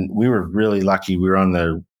port, and we were really lucky, we were on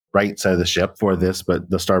the right side of the ship for this, but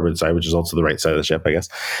the starboard side, which is also the right side of the ship, I guess.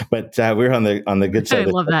 But we were on the good side.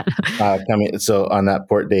 I love that. So on that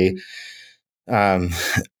port day,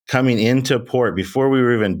 coming into port, before we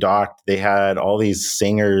were even docked, they had all these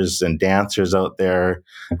singers and dancers out there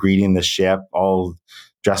greeting the ship, all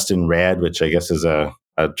dressed in red, which I guess is a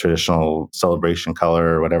traditional celebration color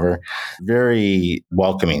or whatever. Very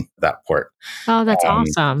welcoming, that port. Oh, that's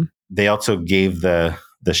awesome. They also gave the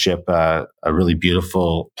ship a really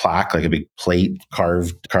beautiful plaque, like a big plate,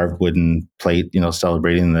 carved wooden plate,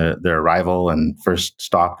 celebrating their arrival and first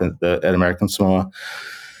stop at American Samoa.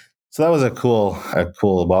 So that was a cool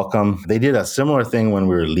welcome. They did a similar thing when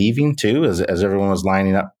we were leaving too, as everyone was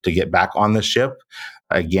lining up to get back on the ship.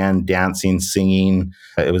 Again, dancing, singing.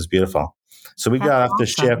 It was beautiful. So we got off the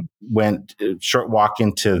ship, went a short walk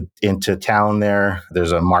into town there.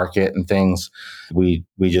 There's a market and things. We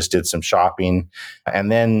just did some shopping.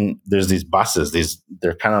 And then there's these buses.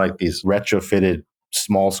 They're kind of like these retrofitted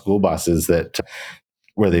small school buses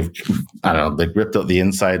where they've, I don't know, they ripped out the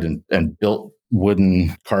inside and built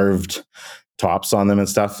wooden carved tops on them and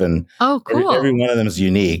stuff. And cool. Every one of them is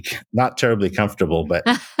unique, not terribly comfortable, but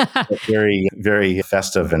very, very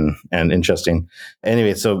festive and interesting.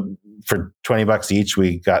 Anyway, so for $20 each,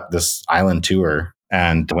 we got this island tour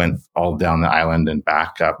and went all down the island and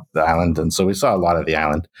back up the island. And so we saw a lot of the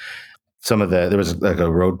island. There was like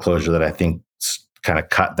a road closure that I think kind of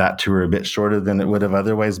cut that tour a bit shorter than it would have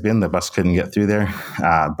otherwise been. The bus couldn't get through there.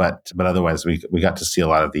 But otherwise we got to see a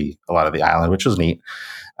lot of the island, which was neat.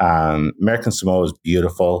 American Samoa was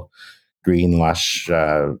beautiful, green, lush.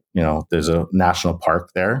 There's a national park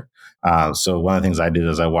there. So one of the things I did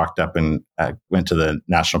is I walked up and went to the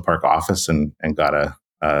national park office and got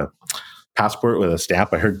a passport with a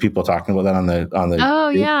stamp. I heard people talking about that on the.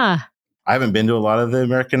 Oh group. yeah. I haven't been to a lot of the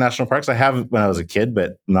American national parks. I have when I was a kid,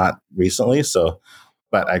 but not recently. So,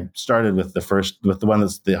 but I started with the one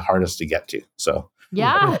that's the hardest to get to. So.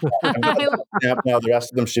 Yeah. No, the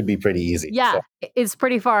rest of them should be pretty easy. Yeah. So. It's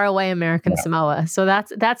pretty far away, American Samoa. So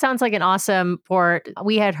that sounds like an awesome port.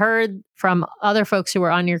 We had heard from other folks who were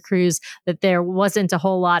on your cruise that there wasn't a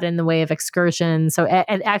whole lot in the way of excursions. So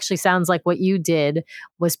it actually sounds like what you did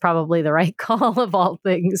was probably the right call of all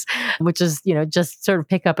things, which is, just sort of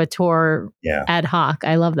pick up a tour ad hoc.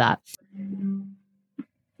 I love that.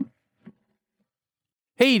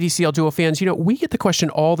 Hey, DCL Duo fans, we get the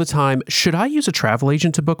question all the time, should I use a travel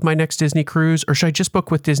agent to book my next Disney cruise or should I just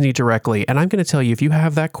book with Disney directly? And I'm going to tell you, if you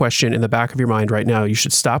have that question in the back of your mind right now, you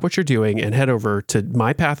should stop what you're doing and head over to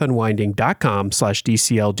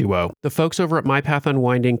mypathunwinding.com/DCL Duo. The folks over at My Path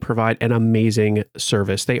Unwinding provide an amazing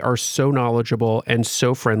service. They are so knowledgeable and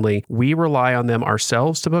so friendly. We rely on them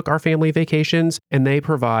ourselves to book our family vacations, and they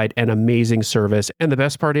provide an amazing service. And the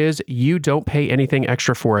best part is you don't pay anything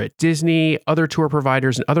extra for it. Disney, other tour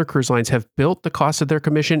providers, and other cruise lines have built the cost of their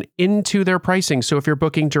commission into their pricing. So if you're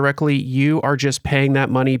booking directly, you are just paying that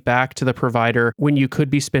money back to the provider when you could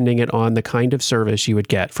be spending it on the kind of service you would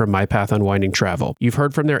get from My Path Unwinding Travel. You've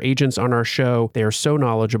heard from their agents on our show. They are so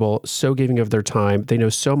knowledgeable, so giving of their time. They know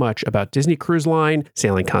so much about Disney Cruise Line,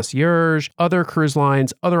 Sailing Concierge, other cruise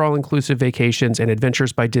lines, other all-inclusive vacations, and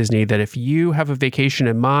Adventures by Disney that if you have a vacation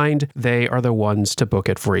in mind, they are the ones to book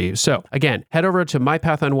it for you. So again, head over to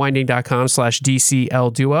mypathunwinding.com/DCL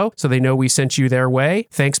Duo so they know we sent you their way.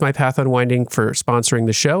 Thanks, My Path Unwinding, for sponsoring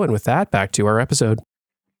the show. And with that, back to our episode.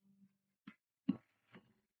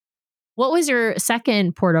 What was your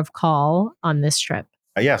second port of call on this trip?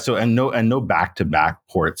 So no back-to-back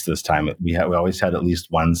ports this time. We always had at least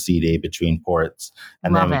one sea day between ports,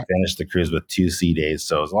 and then we finished the cruise with 2 sea days.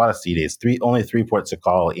 So it was a lot of sea days. Only 3 ports to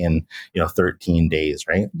call in 13 days,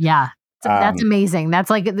 right? Yeah. That's amazing.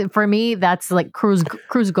 That's like, for me, that's like cruise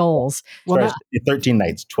goals. Well, 13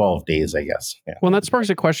 nights, 12 days, I guess. Yeah. Well, that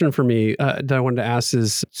sparks a question for me that I wanted to ask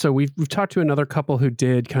is, so we've talked to another couple who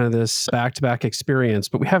did kind of this back-to-back experience,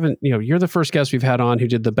 but we haven't, you're the first guest we've had on who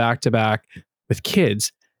did the back-to-back with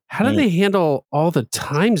kids. How did they handle all the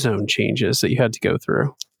time zone changes that you had to go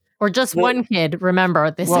through? Or just one kid,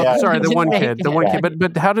 remember this. Well, sorry, the one kid,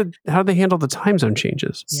 but how did they handle the time zone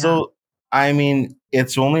changes? Yeah. So, I mean,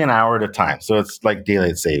 it's only an hour at a time. So it's like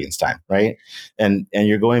daylight savings time, right? And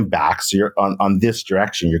you're going back. So you're on this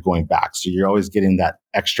direction, you're going back. So you're always getting that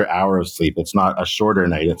extra hour of sleep. It's not a shorter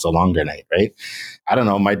night, it's a longer night, right? I don't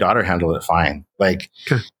know. My daughter handled it fine.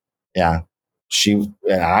 Yeah.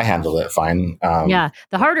 I handled it fine. Yeah.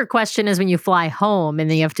 The harder question is when you fly home and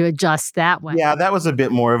then you have to adjust that way. Yeah, that was a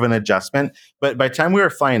bit more of an adjustment. But by the time we were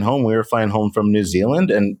flying home from New Zealand,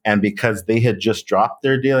 and because they had just dropped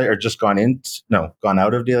their daylight or just gone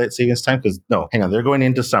out of daylight savings time, they're going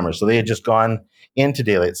into summer. So they had just gone into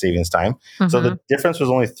daylight savings time. Mm-hmm. So the difference was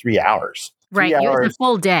only 3 hours. Right. It was a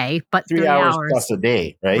full day, but 3 hours plus a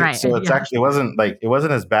day, right? So it's actually it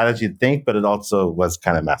wasn't as bad as you'd think, but it also was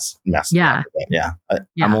kind of messy. Yeah.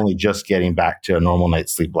 I'm only just getting back to a normal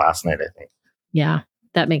night's sleep last night, I think. Yeah,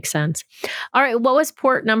 that makes sense. All right. What was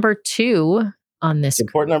port number 2 on this? So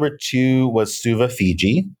port number 2 was Suva,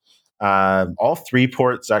 Fiji. All 3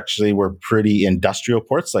 ports actually were pretty industrial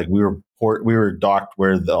ports. Like we were docked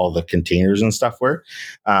where all the containers and stuff were.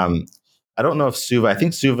 I don't know if I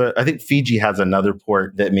think Fiji has another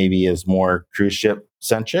port that maybe is more cruise ship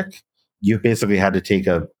centric. You basically had to take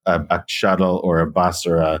a shuttle or a bus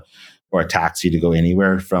or a taxi to go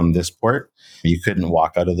anywhere from this port. You couldn't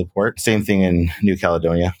walk out of the port. Same thing in New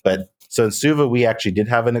Caledonia. So in Suva, we actually did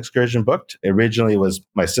have an excursion booked. Originally, it was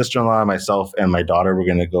my sister-in-law, myself, and my daughter were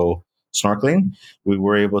going to go snorkeling. We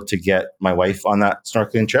were able to get my wife on that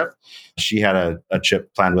snorkeling trip. She had a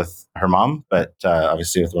trip planned with her mom, but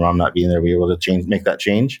obviously with her mom not being there, we were able to make that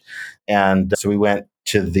change. And so we went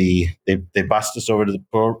to they bussed us over to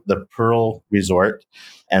the Pearl Resort.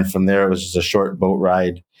 And from there, it was just a short boat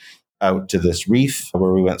ride out to this reef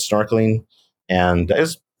where we went snorkeling. And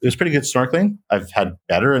it was pretty good snorkeling. I've had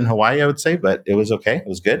better in Hawaii, I would say, but it was okay. It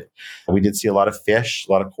was good. We did see a lot of fish,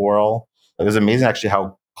 a lot of coral. It was amazing actually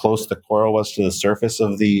how close the coral was to the surface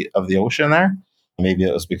of the ocean there. Maybe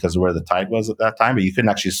it was because of where the tide was at that time, but you couldn't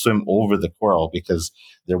actually swim over the coral because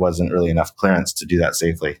there wasn't really enough clearance to do that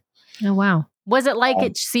safely. Oh, wow. Was it like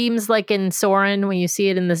it seems like in Soarin' when you see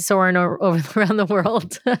it in the Soarin' around the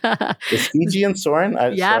world? Is Fiji in Soarin'?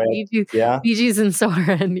 Fiji's in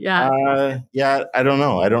Soarin', yeah. I don't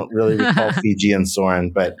know. I don't really recall Fiji and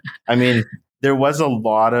Soarin', but I mean, there was a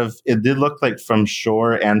lot of, it did look like from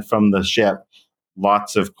shore and from the ship,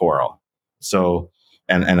 lots of coral. So,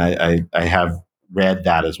 and I have read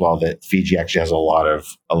that as well, that Fiji actually has a lot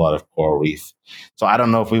of coral reef. So I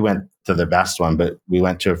don't know if we went to the best one, but we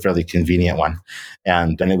went to a fairly convenient one,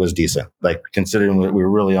 and it was decent. Like considering we were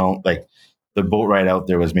really on, like the boat ride out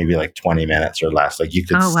there was maybe like 20 minutes or less. Like you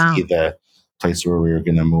could see the place where we were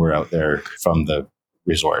going to moor out there from the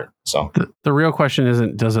resort. So the real question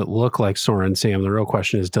isn't does it look like Soarin', Sam? The real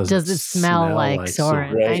question is does it smell like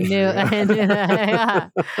Soarin'? Right. I knew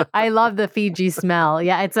that. I love the Fiji smell.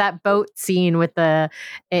 Yeah, it's that boat scene with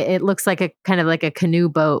it looks like a kind of like a canoe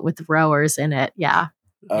boat with rowers in it. Yeah.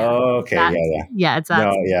 Oh, okay. Yeah, it's that.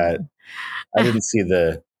 No, yeah. I didn't see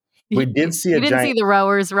we did see didn't see the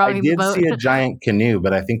rowers rowing the boat. I did see a giant canoe,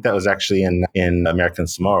 but I think that was actually in American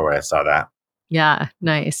Samoa where I saw that. Yeah,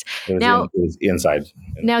 nice. It was inside.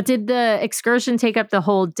 Now, did the excursion take up the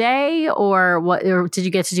whole day, or what? Or did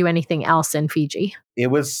you get to do anything else in Fiji?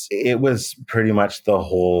 It was pretty much the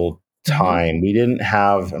whole time. We didn't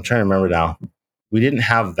have. I'm trying to remember now. We didn't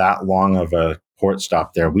have that long of a port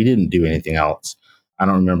stop there. We didn't do anything else. I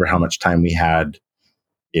don't remember how much time we had.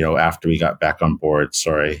 After we got back on board.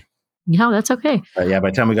 Sorry. No, that's okay. By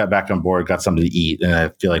the time we got back on board, got something to eat, and I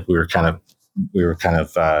feel like we were kind of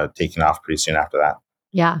taking off pretty soon after that.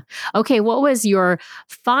 Yeah. Okay. What was your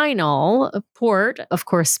final port? Of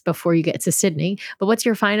course, before you get to Sydney, but what's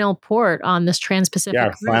your final port on this Trans-Pacific?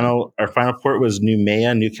 Yeah, our final port was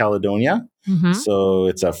Noumea, New Caledonia. Mm-hmm. So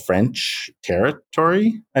it's a French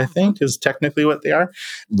territory, I think, is technically what they are.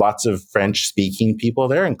 Lots of French-speaking people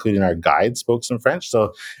there, including our guide spoke some French.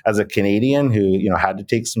 So as a Canadian who had to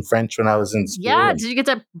take some French when I was in school. Yeah. Did you get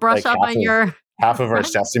to brush up on your? Half of our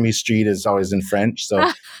Sesame Street is always in French.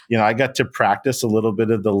 So, I got to practice a little bit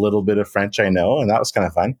of French I know, and that was kind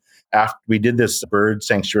of fun. After we did this bird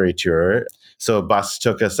sanctuary tour, so a bus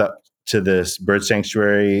took us up to this bird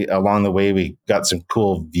sanctuary. Along the way, we got some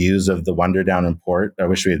cool views of the wonder down in port. I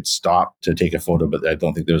wish we had stopped to take a photo, but I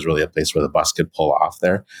don't think there was really a place where the bus could pull off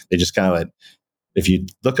there. They just kind of like, if you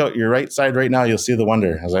look out your right side right now, you'll see the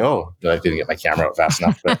wonder. I was like, oh, I didn't get my camera out fast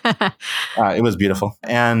enough. But it was beautiful.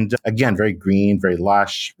 And again, very green, very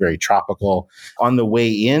lush, very tropical. On the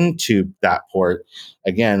way into that port,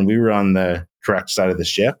 again, we were on the correct side of the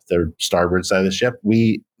ship, the starboard side of the ship.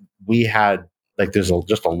 We had, like, there's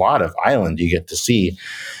just a lot of island you get to see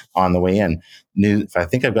on the way in. If I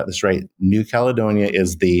think I've got this right, New Caledonia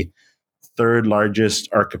is the third largest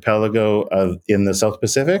archipelago in the South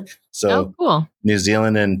Pacific. So cool. New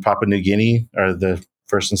Zealand and Papua New Guinea are the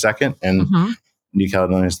first and second, and New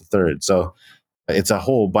Caledonia is the third. So It's a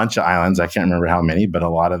whole bunch of islands. I can't remember how many, but a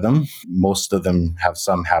lot of them. Most of them have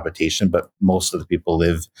some habitation, but most of the people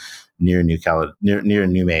live near near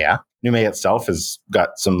Noumea. Noumea itself has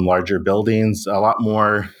got some larger buildings, a lot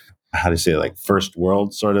more, how do you say, like first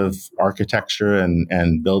world sort of architecture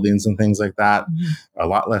and buildings and things like that. A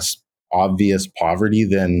lot less obvious poverty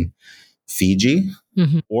than Fiji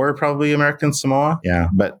or probably American Samoa. Yeah.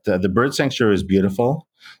 But the bird sanctuary is beautiful.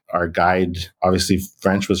 Our guide, obviously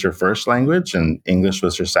French was her first language and English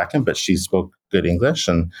was her second, but she spoke good English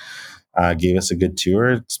and gave us a good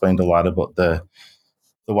tour, explained a lot about the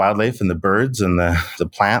wildlife and the birds and the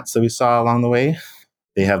plants that we saw along the way.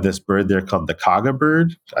 They have this bird there called the kaga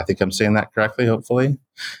bird. I think I'm saying that correctly, hopefully.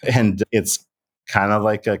 And it's kind of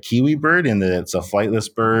like a kiwi bird in that it's a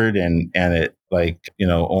flightless bird and it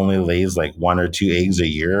only lays like 1 or 2 eggs a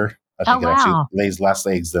year. I think it actually lays less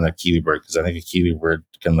eggs than a kiwi bird because I think a kiwi bird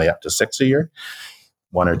can lay up to 6 a year,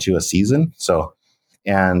 1 or 2 a season. So,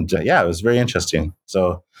 and it was very interesting.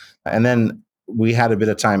 So, and then we had a bit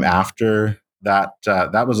of time after that.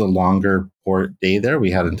 That was a longer port day there. We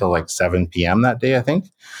had until like 7 p.m. that day, I think.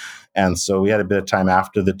 And so we had a bit of time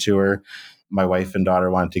after the tour. My wife and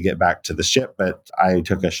daughter wanted to get back to the ship, but I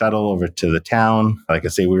took a shuttle over to the town. Like I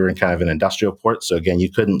say, we were in kind of an industrial port. So again,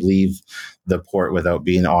 you couldn't leave the port without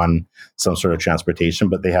being on some sort of transportation,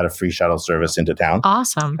 but they had a free shuttle service into town.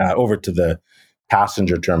 Awesome. Over to the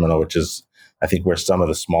passenger terminal, which is, I think, where some of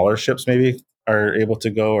the smaller ships maybe are able to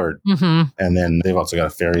go. And then they've also got a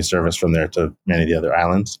ferry service from there to many of the other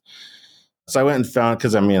islands. So I went and found,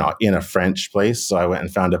 because I'm in a French place, so I went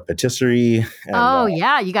and found a patisserie. And,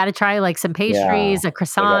 you got to try like some pastries, a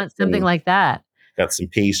croissant, something like that. Got some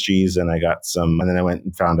pastries and and then I went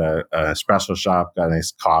and found a espresso shop, got a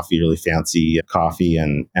nice coffee, really fancy coffee.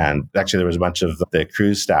 And actually there was a bunch of the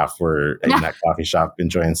cruise staff were in that coffee shop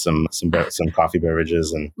enjoying some coffee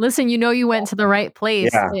beverages. And listen, you went to the right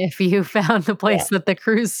place if you found the place that the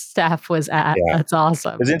cruise staff was at. Yeah. That's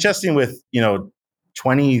awesome. It's interesting with,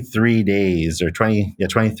 23 days or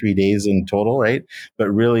 23 days in total, right? But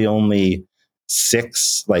really only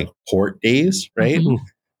 6 like port days, right?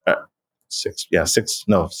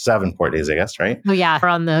 7 port days, I guess, right? Oh yeah, we're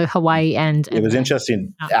on the Hawaii end. It was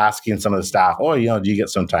interesting asking some of the staff, do you get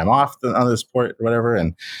some time off on this port or whatever?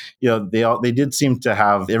 And, they did seem to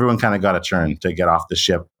have, everyone kind of got a turn to get off the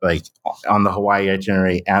ship, like on the Hawaii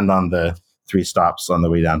itinerary and on the 3 stops on the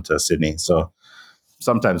way down to Sydney. So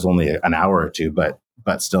sometimes only an hour or 2, but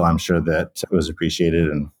still, I'm sure that it was appreciated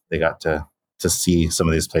and they got to see some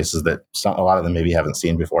of these places that a lot of them maybe haven't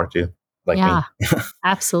seen before too. Like me.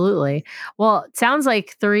 Absolutely. Well, it sounds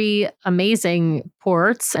like 3 amazing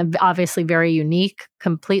ports, and obviously very unique,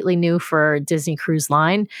 completely new for Disney Cruise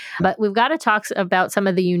Line. But we've got to talk about some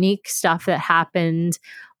of the unique stuff that happened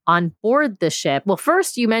on board the ship. Well,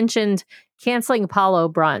 first you mentioned canceling Apollo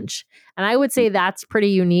brunch, and I would say that's pretty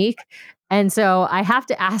unique. And so I have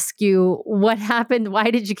to ask you, what happened?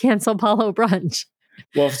 Why did you cancel Apollo brunch?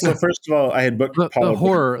 Well, so first of all, I had booked the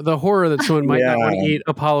horror that someone might not want to eat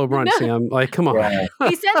Apollo brunch, Sam. Like, come on. Yeah.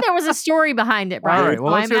 He said there was a story behind it, Brian. All right,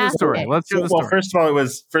 well, let's hear the story. Well, first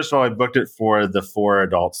of all, I booked it for the 4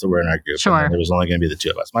 adults that were in our group. Sure. And there was only going to be the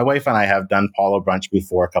 2 of us. My wife and I have done Apollo brunch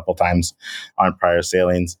before a couple times on prior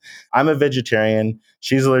sailings. I'm a vegetarian.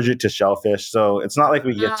 She's allergic to shellfish, so it's not like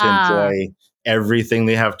we get to enjoy everything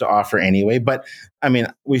they have to offer anyway. But I mean,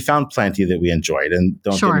 we found plenty that we enjoyed, and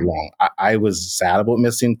don't get me wrong, I was sad about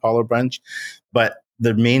missing Apollo brunch, but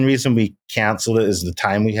the main reason we canceled it is the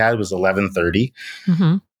time we had was 11:30.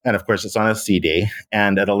 And of course, it's on a sea day.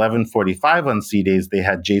 And at 11:45 on sea days, they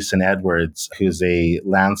had Jason Edwards, who's a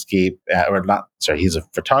he's a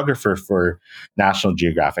photographer for National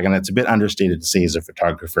Geographic. And it's a bit understated to say he's a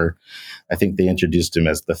photographer. I think they introduced him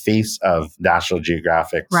as the face of National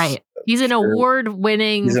Geographic. Right. He's an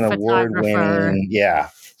award-winning photographer.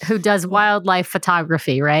 Who does wildlife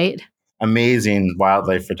photography, right? Amazing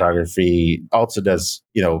wildlife photography. Also does,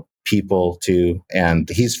 people too. And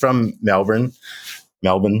he's from Melbourne. I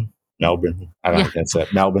don't know how to say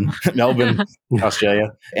it. Melbourne,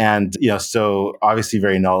 Australia. And, so obviously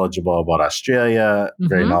very knowledgeable about Australia,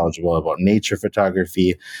 very knowledgeable about nature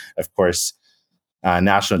photography. Of course,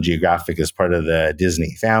 National Geographic is part of the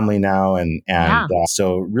Disney family now. And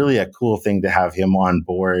so really a cool thing to have him on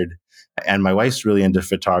board. And my wife's really into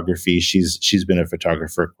photography. She's been a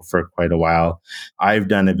photographer for quite a while. I've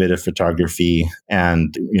done a bit of photography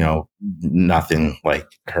and, nothing like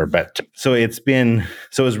her. But so it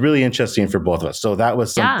was really interesting for both of us. So that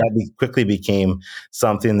was that quickly became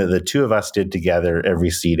something that the 2 of us did together every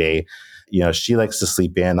sea day. she likes to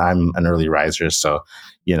sleep in. I'm an early riser. So,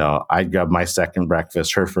 I'd grab my second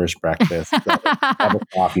breakfast, her first breakfast, grab a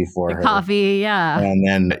coffee for her. Coffee, yeah. And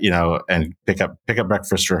then, and pick up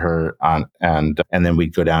breakfast for her and then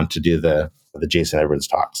we'd go down to do the Jason Edwards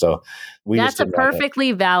talk. So that's a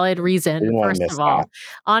perfectly valid reason, first of all.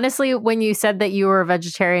 Honestly, when you said that you were a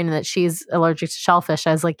vegetarian and that she's allergic to shellfish,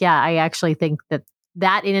 I was like, yeah, I actually think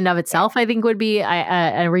that in and of itself, I think would be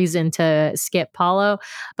a reason to skip Paulo,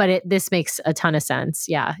 but this makes a ton of sense.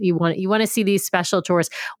 Yeah, you want to see these special tours.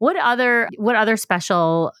 What other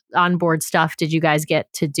special onboard stuff did you guys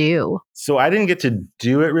get to do? So I didn't get to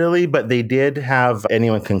do it really, but they did have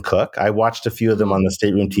Anyone Can Cook. I watched a few of them on the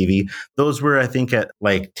Stateroom TV. Those were, I think, at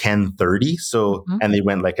like 10:30. So, and they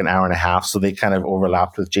went like an hour and a half. So they kind of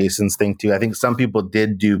overlapped with Jason's thing too. I think some people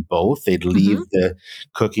did do both. They'd leave the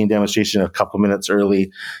cooking demonstration a couple minutes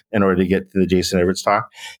early in order to get to the Jason Edwards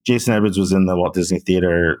talk. Jason Edwards was in the Walt Disney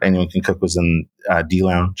Theater. Anyone Can Cook was in D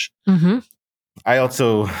Lounge. I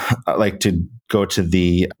also like to go to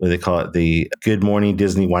the, what do they call it? The Good Morning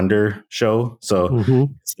Disney Wonder show. So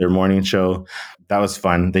it's their morning show. That was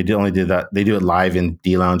fun. They only did that. They do it live in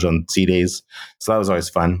D Lounge on C days. So that was always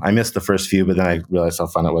fun. I missed the first few, but then I realized how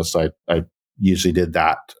fun it was. So I usually did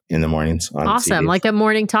that in the mornings. On awesome. C-days. Like a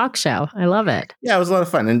morning talk show. I love it. Yeah, it was a lot of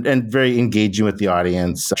fun and very engaging with the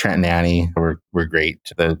audience. Trent and Annie were great.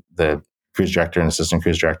 The cruise director and assistant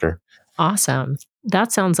cruise director. Awesome.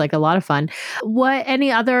 That sounds like a lot of fun. We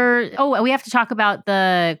have to talk about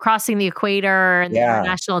the crossing the equator and the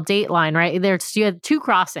international date line, right? You had two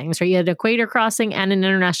crossings, right? You had an equator crossing and an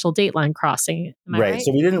international date line crossing. Am I right?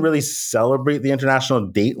 So we didn't really celebrate the international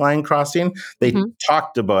date line crossing. They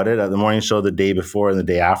talked about it at the morning show the day before and the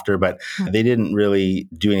day after, but they didn't really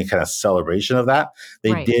do any kind of celebration of that.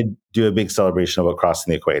 They did do a big celebration about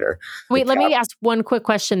crossing the equator. Wait, let me ask one quick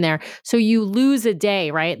question there. So you lose a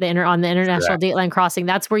day, right? On the international date line crossing,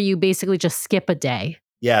 that's where you basically just skip a day.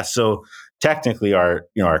 Yeah. So technically our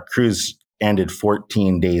cruise ended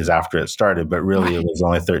 14 days after it started, but really it was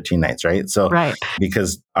only 13 nights, right? So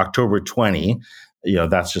because October 20,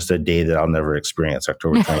 that's just a day that I'll never experience.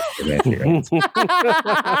 October 20th.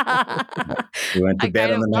 We went to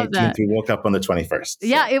bed on the 19th. We woke up on the 21st. So.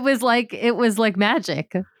 Yeah, it was like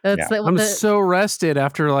magic. I'm so rested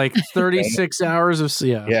after like 36 hours of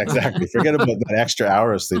sleep. Yeah, exactly. Forget about that extra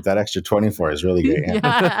hour of sleep. That extra 24 is really great. Yeah.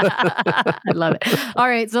 I love it. All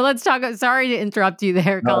right, so let's talk. Sorry to interrupt you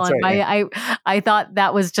there, Colin. Right, I thought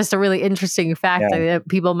that was just a really interesting fact that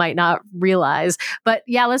people might not realize. But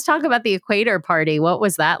yeah, let's talk about the Equator Party. What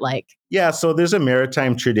was that like? Yeah, so there's a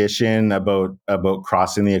maritime tradition about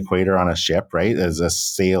crossing the equator on a ship, right? As a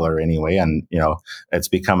sailor anyway. And, it's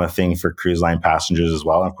become a thing for cruise line passengers as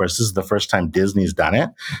well. And of course, this is the first time Disney's done it.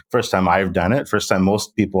 First time I've done it. First time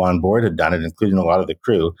most people on board had done it, including a lot of the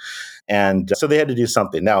crew. And so they had to do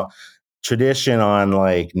something. Now, tradition on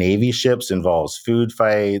like Navy ships involves food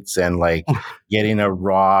fights and like getting a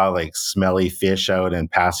raw, like smelly fish out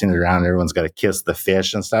and passing it around. Everyone's got to kiss the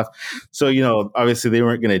fish and stuff. So, obviously they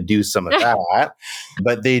weren't going to do some of that,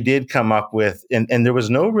 but they did come up with, and there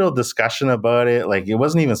was no real discussion about it. Like it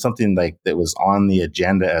wasn't even something like that was on the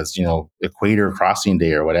agenda as, Equator Crossing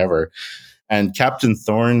Day or whatever. And Captain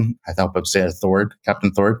Thorne,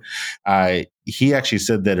 Captain Thord, he actually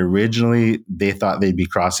said that originally they thought they'd be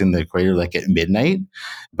crossing the equator like at midnight,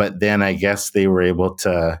 but then I guess they were able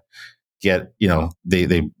to get,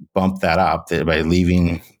 they bumped that up by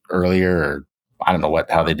leaving earlier, or I don't know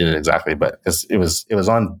how they did it exactly, but it was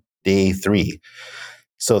on day 3.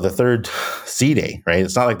 So the third sea day, right?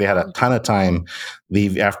 It's not like they had a ton of time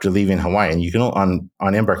after leaving Hawaii. And you can on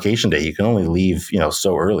embarkation day, you can only leave,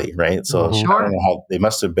 so early, right? So I don't know how they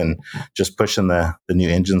must have been just pushing the new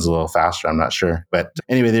engines a little faster. I'm not sure, but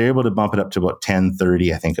anyway, they were able to bump it up to about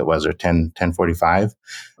 10:30, I think it was, or 10:45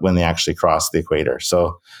 when they actually crossed the equator.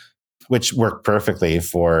 So, which worked perfectly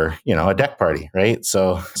for, a deck party, right?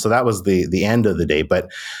 So that was the end of the day,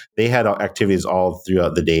 but they had activities all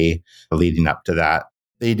throughout the day leading up to that.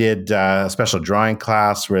 They did a special drawing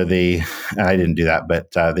class where and I didn't do that,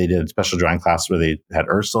 but they did a special drawing class where they had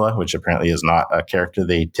Ursula, which apparently is not a character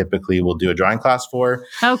they typically will do a drawing class for.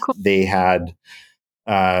 Oh, cool. They had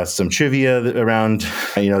some trivia around,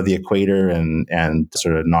 the equator and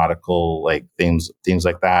sort of nautical like themes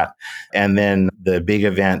like that. And then the big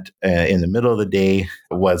event in the middle of the day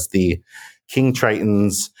was the King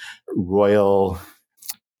Triton's Royal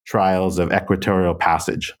Trials of Equatorial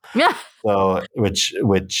Passage. Yeah. So, which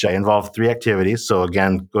involved 3 activities. So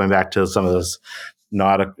again, going back to some of those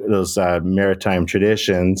maritime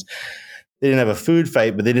traditions, they didn't have a food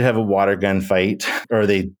fight, but they did have a water gun fight, or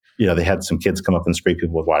they they had some kids come up and spray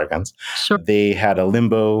people with water guns. Sure. They had a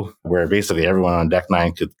limbo where basically everyone on Deck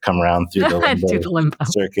 9 could come around through the limbo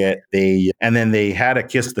circuit. And then they had a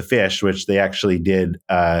Kiss the Fish, which they actually did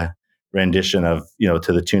a rendition of,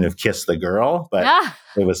 to the tune of Kiss the Girl, but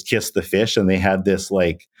it was Kiss the Fish. And they had this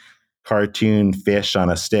like cartoon fish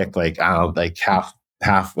on a stick, like, I don't know, like half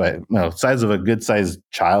size of a good sized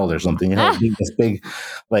child or something, this big,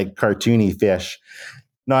 like cartoony fish.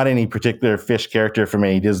 Not any particular fish character from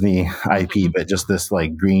any Disney IP, but just this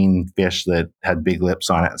like green fish that had big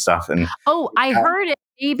lips on it and stuff. And I heard it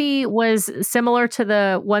maybe was similar to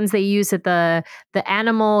the ones they use at the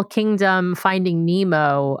Animal Kingdom Finding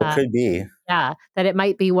Nemo. It could be. Yeah, that it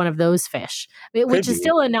might be one of those fish, which is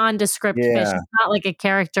still a nondescript fish. It's not like a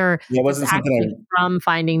character it wasn't something from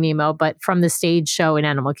Finding Nemo, but from the stage show in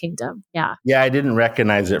Animal Kingdom. Yeah. Yeah, I didn't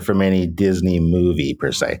recognize it from any Disney movie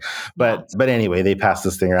per se. But anyway, they passed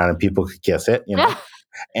this thing around and people could kiss it,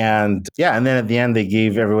 And and then at the end they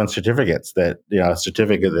gave everyone certificates that, a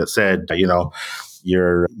certificate that said,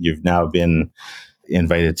 you've now been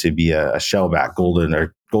invited to be a shellback, golden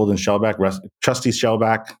shellback, trusty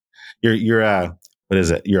shellback. You're what is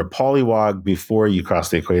it? You're a polywog before you cross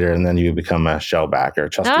the equator, and then you become a shellback or a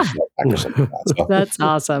trusty shellback or something like that. So, that's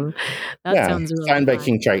awesome. That sounds really signed by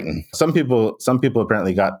King Triton. Some people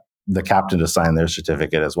apparently got the captain to sign their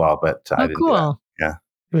certificate as well, but I didn't do that.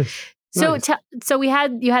 Yeah. So, so you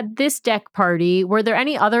had this deck party. Were there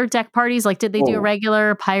any other deck parties? Like, did they do a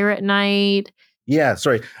regular pirate night? Yeah,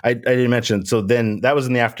 sorry, I didn't mention. So then that was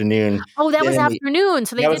in the afternoon. Oh, that was afternoon.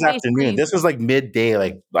 So that was afternoon. This was like midday.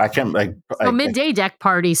 Like I can't midday deck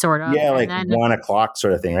party sort of. Yeah, like 1 o'clock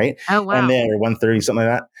sort of thing, right? Oh wow. And then or 1:30, something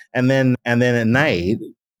like that. And then at night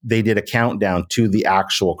they did a countdown to the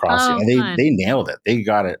actual crossing, and they nailed it. They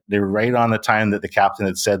got it. They were right on the time that the captain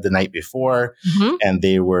had said the night before, and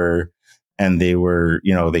they were.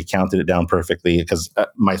 They counted it down perfectly because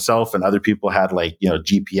myself and other people had like,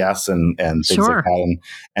 GPS and things like that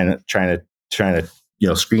and trying to,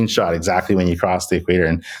 screenshot exactly when you cross the equator,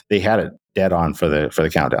 and they had it dead on for the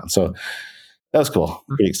countdown. So that was cool.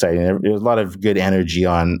 Pretty exciting. There was a lot of good energy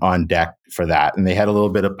on deck for that. And they had a little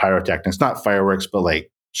bit of pyrotechnics, not fireworks, but like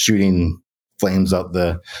shooting flames out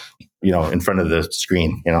in front of the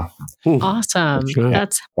screen, Awesome.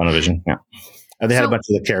 That's Funavision. Yeah. And they had a bunch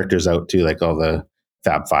of the characters out too, like all the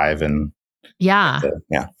Fab Five and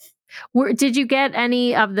Did you get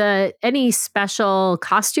any special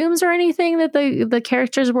costumes or anything that the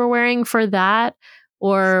characters were wearing for that,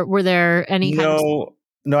 or were there any?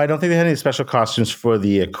 No, I don't think they had any special costumes for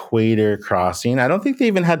the equator crossing. I don't think they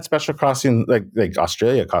even had special costumes like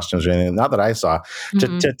Australia costumes or anything. Not that I saw.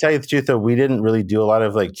 To tell you the truth, though, we didn't really do a lot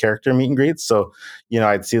of like character meet and greets. So,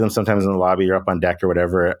 I'd see them sometimes in the lobby or up on deck or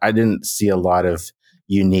whatever. I didn't see a lot of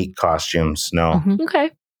unique costumes. No.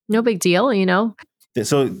 Okay. No big deal,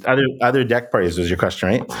 So other deck parties was your question,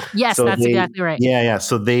 right? Yes, that's exactly right. Yeah.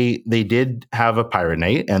 So they did have a pirate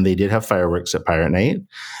night, and they did have fireworks at pirate night,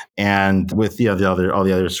 and with all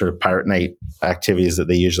the other sort of pirate night activities that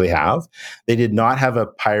they usually have. They did not have a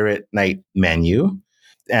pirate night menu,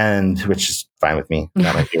 and which is fine with me,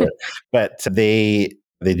 not my favorite. But they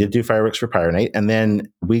did do fireworks for pirate night, and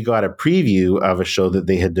then we got a preview of a show that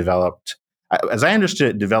they had developed. As I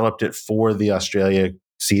understood it, developed it for the Australia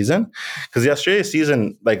season, because the Australia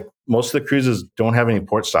season, like most of the cruises don't have any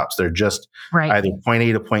port stops. They're just either point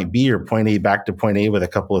A to point B or point A back to point A with a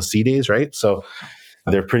couple of sea days, right? So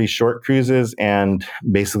they're pretty short cruises and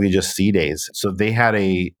basically just sea days. So they had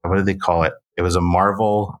what did they call it? It was a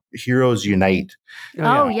Marvel Heroes Unite.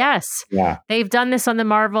 Oh, yes. Yeah. They've done this on the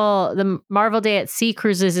Marvel Day at Sea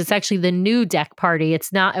cruises. It's actually the new deck party. It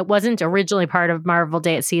wasn't originally part of Marvel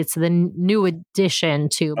Day at Sea. It's the new addition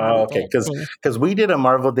to Marvel Day at Sea. Because we did a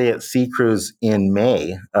Marvel Day at Sea cruise in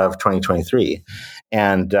May of 2023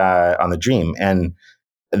 and on the Dream. And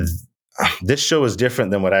this show is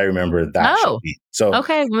different than what I remember that show being. So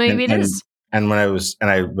okay, maybe it is. And when I was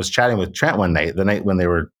chatting with Trent one night, the night when they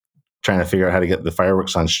were trying to figure out how to get the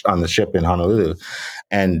fireworks on the ship in Honolulu,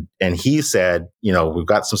 and he said, we've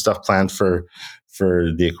got some stuff planned for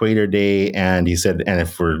the Equator Day, and he said, and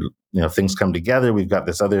if things come together, we've got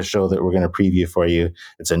this other show that we're going to preview for you.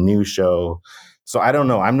 It's a new show. So I don't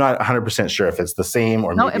know. I'm not 100% sure if it's the same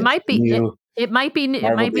or maybe it might be new. It might be new.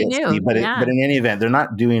 But in any event, they're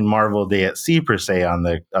not doing Marvel Day at Sea per se on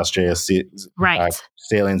the Australia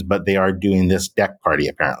sailings, but they are doing this deck party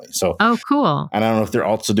apparently. So cool. And I don't know if they're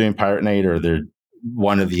also doing Pirate Night or they're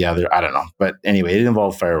one or the other. I don't know. But anyway, it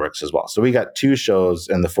involved fireworks as well. So we got 2 shows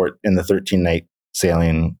in the 13-night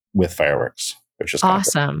sailing with fireworks, which is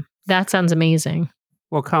awesome. That sounds amazing.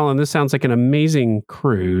 Well, Colin, this sounds like an amazing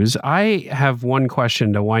cruise. I have one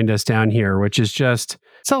question to wind us down here, which is just,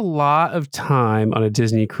 it's a lot of time on a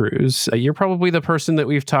Disney cruise. You're probably the person that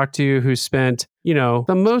we've talked to who spent, the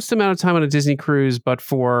most amount of time on a Disney cruise, but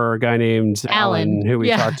for a guy named Alan who we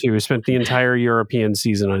talked to, who spent the entire European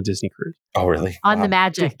season on a Disney cruise. Oh, really? On the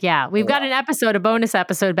Magic, yeah. We've got an episode, a bonus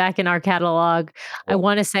episode back in our catalog. I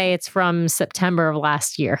want to say it's from September of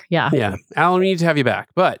last year. Yeah. Yeah. Alan, we need to have you back.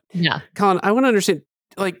 But Colin, I want to understand,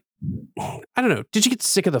 I don't know. Did you get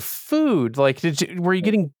sick of the food? Were you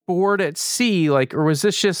getting bored at sea? Or was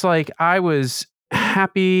this just I was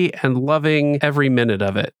happy and loving every minute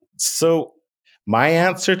of it? So my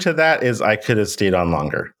answer to that is I could have stayed on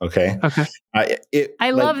longer. Okay.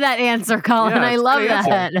 I love that answer, Colin. I love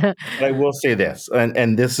that. But I will say this,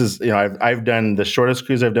 and this is, I've done the shortest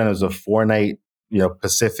cruise I've done is a 4-night,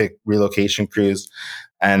 Pacific relocation cruise.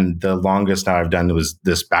 And the longest now I've done was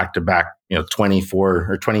this back-to-back, 24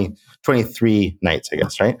 or 23 nights, I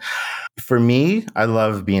guess, right? For me, I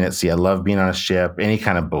love being at sea. I love being on a ship, any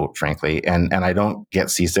kind of boat, frankly. And I don't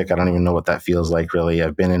get seasick. I don't even know what that feels like, really.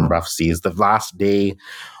 I've been in rough seas. The last day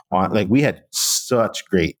we had such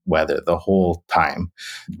great weather the whole time.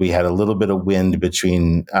 We had a little bit of wind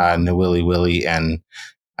between Nawili Willi and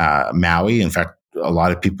Maui. In fact, a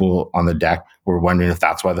lot of people on the deck were wondering if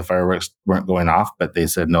that's why the fireworks weren't going off, but they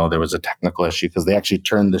said no, there was a technical issue because they actually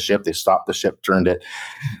turned the ship. They stopped the ship, turned it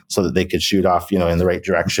so that they could shoot off, in the right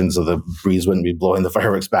direction so the breeze wouldn't be blowing the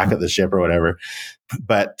fireworks back at the ship or whatever.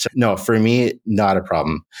 But no, for me, not a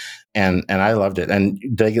problem. And I loved it. And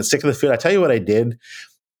did I get sick of the food? I tell you what I did.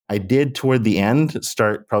 I did toward the end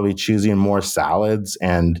start probably choosing more salads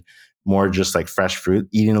and more just fresh fruit,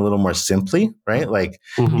 eating a little more simply, right?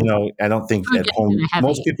 I don't think at home,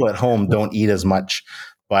 most people at home don't eat as much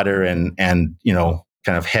butter and kind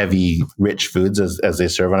of heavy, rich foods as they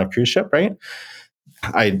serve on a cruise ship, right?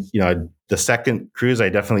 The second cruise, I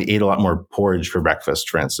definitely ate a lot more porridge for breakfast,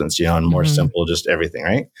 for instance, and more simple, just everything,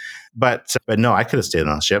 right? But no, I could have stayed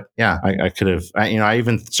on the ship. Yeah, I could have. I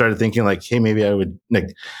even started thinking hey, maybe I would.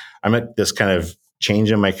 I'm at this kind of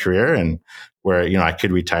change in my career, and where I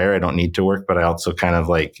could retire. I don't need to work, but I also kind of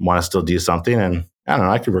want to still do something. And I don't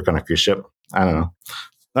know. I could work on a cruise ship. I don't know.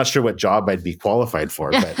 Not sure what job I'd be qualified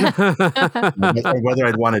for, but whether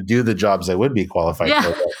I'd want to do the jobs I would be qualified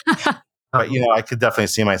for. But I could definitely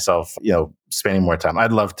see myself, spending more time.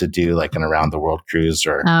 I'd love to do an around the world cruise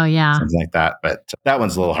or something like that. But that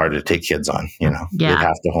one's a little harder to take kids on. You'd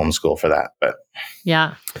have to homeschool for that. But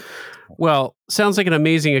yeah. Well, sounds like an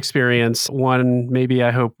amazing experience. One maybe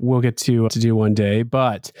I hope we'll get to do one day.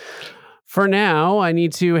 But for now, I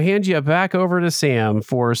need to hand you back over to Sam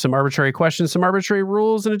for some arbitrary questions, some arbitrary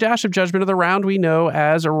rules, and a dash of judgment of the round we know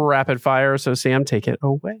as rapid fire. So Sam, take it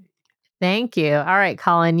away. Thank you. All right,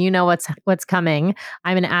 Colin, you know what's coming.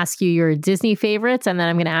 I'm going to ask you your Disney favorites, and then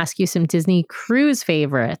I'm going to ask you some Disney cruise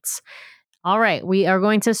favorites. All right, we are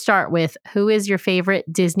going to start with who is your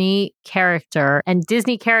favorite Disney character? And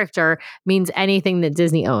Disney character means anything that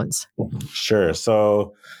Disney owns. Sure.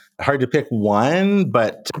 So hard to pick one,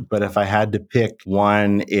 but if I had to pick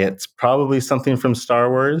one, it's probably something from Star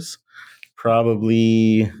Wars.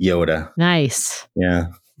 Probably Yoda. Nice. Yeah.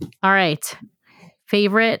 All right.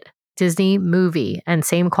 Favorite Disney movie, and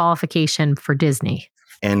same qualification for Disney.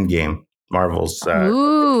 Endgame. Marvel's.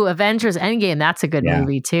 Avengers Endgame. That's a good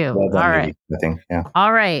movie too. Well done, all right. Movie, I think. Yeah.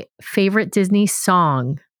 All right. Favorite Disney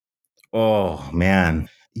song? Oh, man.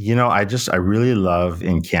 I really love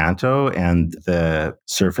Encanto and the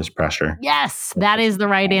Surface Pressure. Yes, that is the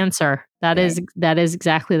right answer. That is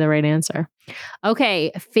exactly the right answer.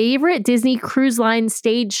 Okay. Favorite Disney Cruise Line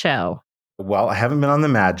stage show? Well, I haven't been on the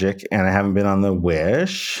Magic and I haven't been on the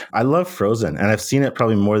Wish. I love Frozen, and I've seen it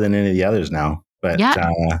probably more than any of the others now. But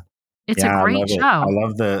it's a great show. I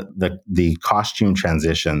love the costume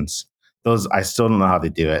transitions. Those I still don't know how they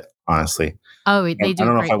do it, honestly. Oh, they do. I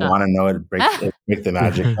don't know if I want to know it. Break the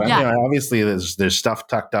magic. But, obviously, there's stuff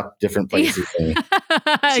tucked up different places. And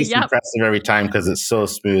it's just impressive every time because it's so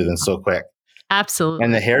smooth and so quick. Absolutely.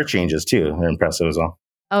 And the hair changes too. They're impressive as well.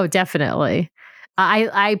 Oh, definitely.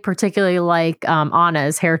 I particularly like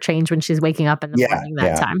Anna's hair change when she's waking up in the morning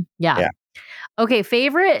that time. Yeah. Okay.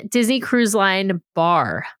 Favorite Disney Cruise Line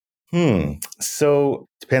bar? So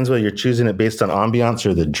depends whether you're choosing it based on ambiance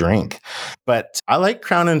or the drink. But I like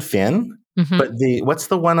Crown and Fin. Mm-hmm. But what's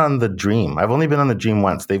the one on the Dream? I've only been on the Dream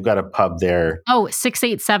once. They've got a pub there. Oh,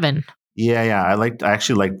 687. Yeah. I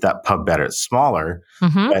actually liked that pub better. It's smaller,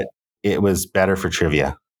 but it was better for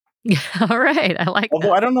trivia. All right. I like Although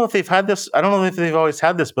that. I don't know if they've had this. I don't know if they've always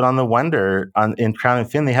had this, but on the Wonder in Crown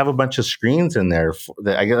and Fin, they have a bunch of screens in there.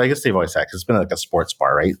 I guess they've always had because it's been like a sports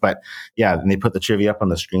bar, right? But yeah, and they put the trivia up on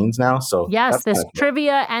the screens now. So Yes, this kind of cool.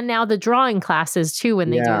 trivia and now the drawing classes too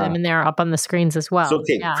when they do them, and they're up on the screens as well. So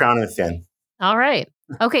okay, Yeah. Crown and Fin. All right.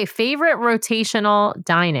 Okay, favorite rotational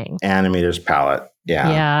dining. Animator's Palette.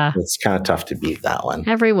 Yeah. It's kind of tough to beat that one.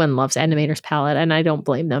 Everyone loves Animator's Palette, and I don't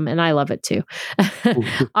blame them, and I love it too.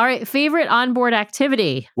 All right, favorite onboard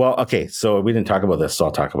activity. Well, okay, so we didn't talk about this, so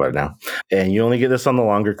I'll talk about it now. And you only get this on the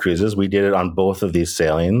longer cruises. We did it on both of these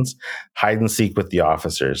sailings. Hide and seek with the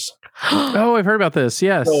officers. Oh, I've heard about this.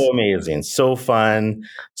 Yes. So amazing, so fun,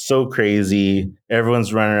 so crazy.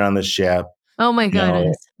 Everyone's running around the ship. Oh my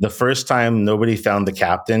goodness. The first time nobody found the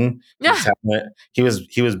captain, he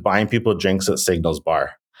was buying people drinks at Signal's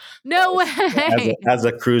bar. No way. As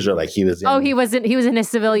a cruiser, like he was he was in his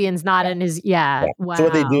civilians, not in his Wow. So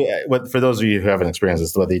what they do, for those of you who haven't experienced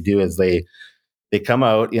this, what they do is they come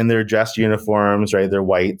out in their dress uniforms, right? They're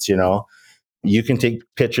whites, You can take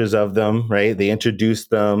pictures of them, right? They introduce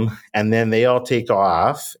them, and then they all take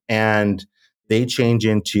off and they change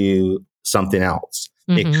into something else.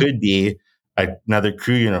 Mm-hmm. It could be another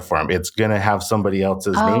crew uniform. It's going to have somebody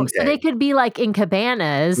else's name tag. So they could be like in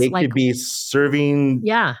cabanas. They could be serving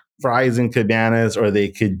fries in cabanas, or they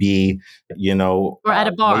could be, or at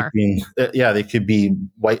a bar. They could be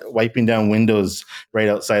wiping down windows right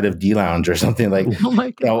outside of D Lounge or something like. Oh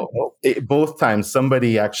my God. Both times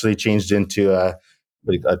somebody actually changed into a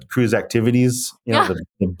cruise activities, the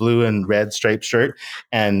blue and red striped shirt,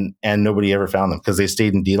 and nobody ever found them because they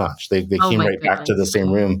stayed in D Lounge. They came right back to the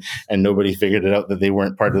same room, and nobody figured it out that they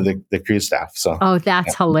weren't part of the cruise staff. So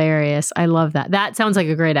that's hilarious. I love that. That sounds like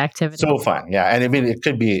a great activity. So fun, yeah. And I mean, it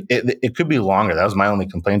could be longer. That was my only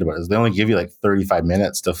complaint about it. Is they only give you like 35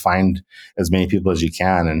 minutes to find as many people as you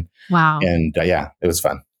can, and it was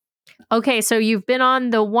fun. Okay, so you've been on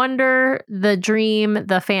the Wonder, the Dream,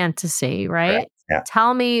 the Fantasy, right? Right. Yeah.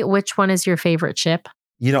 Tell me which one is your favorite ship?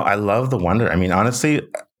 I love the Wonder. I mean, honestly,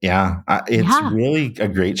 it's really a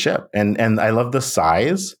great ship, and I love the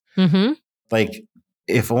size. Mm-hmm. Like,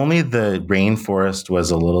 if only the rainforest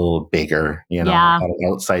was a little bigger, had an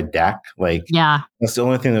outside deck. Like, that's the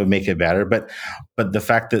only thing that would make it better. But the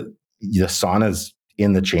fact that the sauna's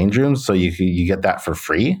in the change room, so you get that for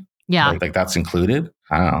free. Yeah, like that's included.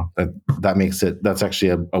 I don't know. That makes it. That's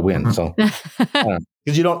actually a win. So,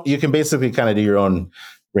 because you can basically kind of do your own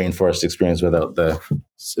rainforest experience without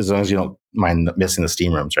as long as you don't mind missing the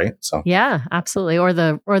steam rooms, right? So yeah, absolutely. Or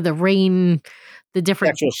the rain, the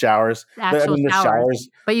different actual showers. The showers.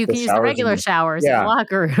 But you can use the regular showers in the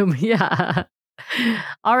locker room. Yeah.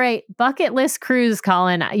 All right, bucket list cruise,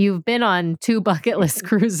 Colin. You've been on 2 bucket list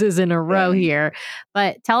cruises in a row here,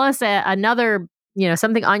 but tell us another.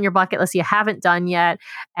 Something on your bucket list you haven't done yet.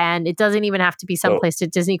 And it doesn't even have to be someplace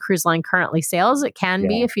that Disney Cruise Line currently sails. It can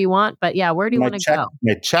be if you want, but where do you want to go?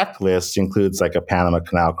 My checklist includes like a Panama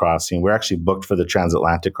Canal crossing. We're actually booked for the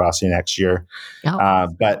transatlantic crossing next year.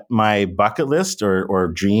 But my bucket list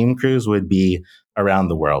or dream cruise would be around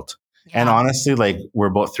the world. Yeah. And honestly, like we're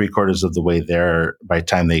about 3/4 of the way there by the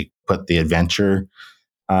time they put the adventure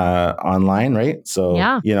online, right? So,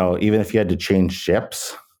 even if you had to change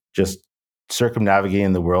ships, just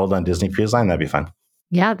circumnavigating the world on Disney Cruise Line, that'd be fun.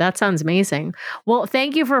 Yeah, that sounds amazing. Well,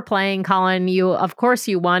 thank you for playing, Colin. Of course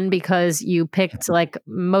you won because you picked like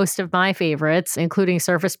most of my favorites, including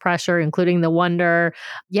Surface Pressure, including the Wonder.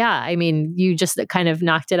 Yeah, I mean, you just kind of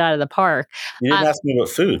knocked it out of the park. You didn't ask me about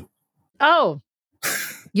food. Oh,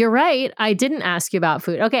 you're right. I didn't ask you about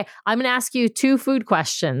food. Okay, I'm going to ask you 2 food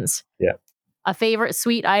questions. Yeah. A favorite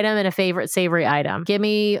sweet item and a favorite savory item. Give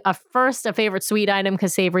me a favorite sweet item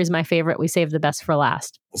because savory is my favorite. We saved the best for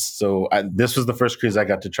last. So this was the first cruise I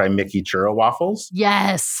got to try Mickey churro waffles.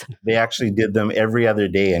 Yes. They actually did them every other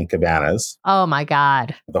day in cabanas. Oh my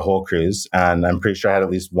God. The whole cruise. And I'm pretty sure I had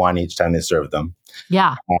at least one each time they served them.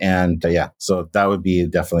 Yeah. And so that would be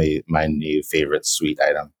definitely my new favorite sweet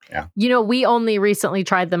item. Yeah. We only recently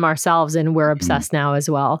tried them ourselves and we're obsessed now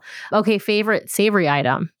as well. Okay. Favorite savory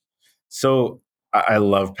item. So I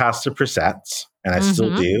love pasta prissettes, and I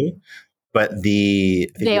still do. But they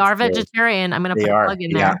are vegetarian. I'm going to put a plug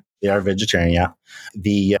in there. They are vegetarian.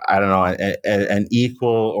 Yeah. I don't know, an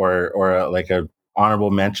equal or like a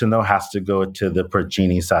honorable mention though has to go to the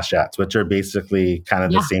porcini sachets, which are basically kind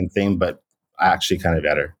of the same thing, but actually kind of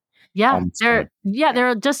better. Yeah,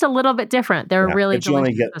 they're just a little bit different. They're really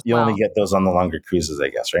delicious. You only get those on the longer cruises, I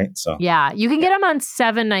guess, right? So yeah, you can get them on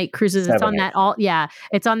 7-night cruises. It's on that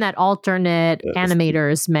it's on that alternate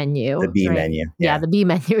animators menu. The B menu. Yeah, the B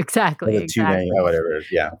menu exactly. Or the 2 menu, whatever.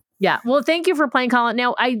 Yeah. Yeah. Well, thank you for playing, Colin.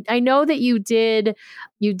 Now, I know that you did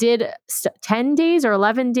 10 days or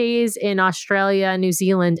 11 days in Australia, New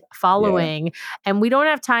Zealand following, and we don't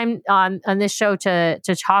have time on this show to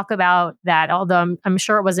talk about that, although I'm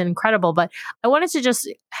sure it was incredible, but I wanted to just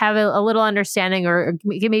have a little understanding, or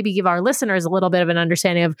maybe give our listeners a little bit of an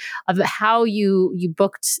understanding of how you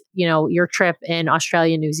booked, your trip in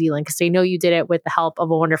Australia, New Zealand, because I know you did it with the help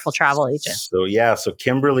of a wonderful travel agent. So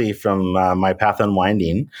Kimberly from My Path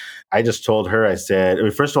Unwinding, I just told her, I said,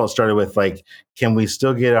 first of all, it started with like, can we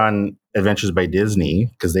still get on Adventures by Disney?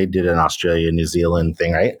 Because they did an Australia, New Zealand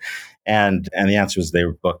thing, right? And the answer was they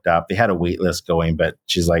were booked up. They had a wait list going, but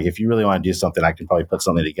she's like, if you really want to do something, I can probably put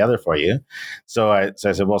something together for you. So I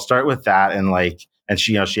said, well, start with that. And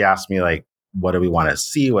she asked me like, what do we want to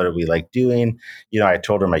see? What do we like doing? I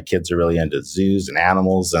told her my kids are really into zoos and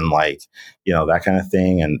animals and like, that kind of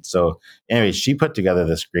thing. And so anyway, she put together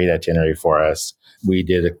this great itinerary for us. We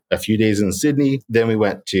did a few days in Sydney. Then we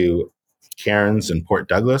went to Cairns and Port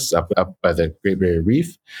Douglas up by the Great Barrier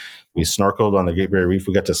Reef. We snorkeled on the Great Barrier Reef.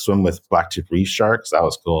 We got to swim with blacktip reef sharks. That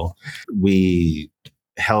was cool. We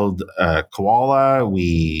held a koala.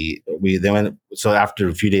 We then went. So after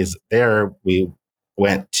a few days there, we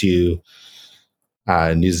went to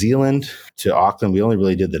New Zealand, to Auckland. We only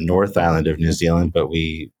really did the North Island of New Zealand, but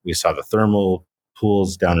we saw the thermal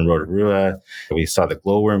pools down in Rotorua. We saw the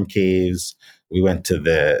glowworm caves. We went to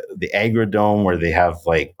the Agrodome, where they have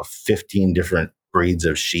like 15 different breeds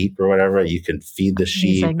of sheep or whatever. You can feed the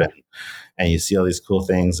sheep and you see all these cool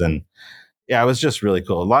things. And yeah, it was just really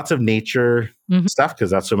cool. Lots of nature stuff, because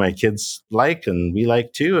that's what my kids like and we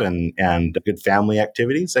like too, and good family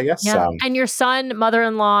activities, I guess. Yeah. And your son,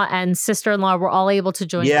 mother-in-law, and sister-in-law were all able to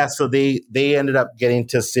join. Yeah, so they ended up getting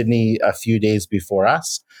to Sydney a few days before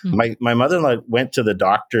us. Mm-hmm. My mother-in-law went to the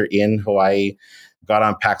doctor in Hawaii, got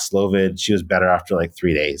on Paxlovid. She was better after like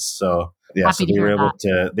 3 days. So yeah, so they were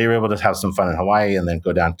able to have some fun in Hawaii and then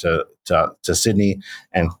go down to Sydney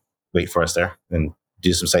and wait for us there and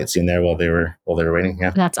do some sightseeing there while they were waiting.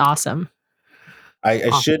 Yeah, that's awesome.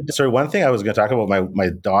 One thing I was going to talk about my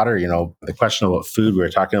daughter, the question about food we were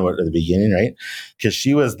talking about at the beginning, right? Because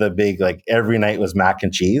she was the big, like every night was mac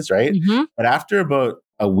and cheese, right? Mm-hmm. But after about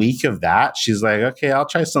a week of that, she's like, okay, I'll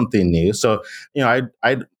try something new. So,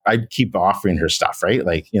 I'd keep offering her stuff, right?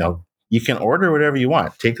 Like, you can order whatever you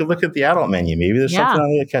want. Take a look at the adult menu. Maybe there's something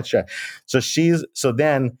on there to catch you. So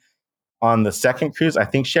then on the second cruise, I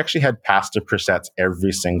think she actually had pasta prosciuttos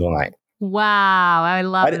every single night. Wow, I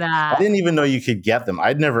love that. I didn't even know you could get them.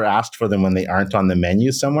 I'd never asked for them when they aren't on the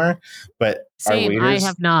menu somewhere, but I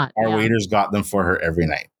have not. Our waiters got them for her every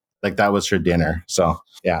night. Like that was her dinner. So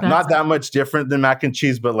yeah, not that much different than mac and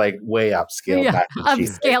cheese, but like way upscale mac and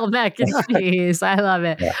cheese. Upscale mac and cheese. I love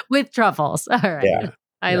it. Yeah. With truffles. All right. Yeah.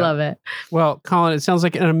 I love it. Well, Colin, it sounds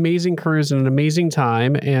like an amazing cruise and an amazing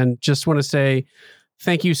time. And just want to say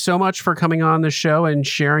thank you so much for coming on the show and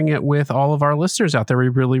sharing it with all of our listeners out there. We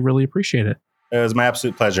really, really appreciate it. It was my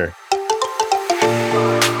absolute pleasure.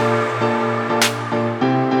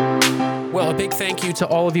 Well, a big thank you to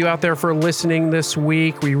all of you out there for listening this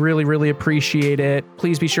week. We really, really appreciate it.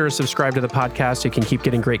 Please be sure to subscribe to the podcast so you can keep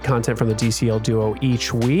getting great content from the DCL Duo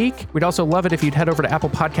each week. We'd also love it if you'd head over to Apple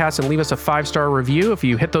Podcasts and leave us a 5-star review. If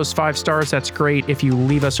you hit those 5 stars, that's great. If you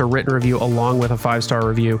leave us a written review along with a 5-star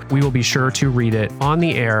review, we will be sure to read it on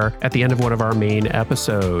the air at the end of one of our main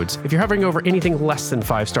episodes. If you're hovering over anything less than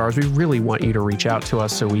 5 stars, we really want you to reach out to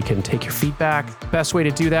us so we can take your feedback. Best way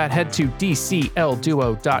to do that, head to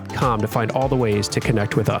dclduo.com to find all the ways to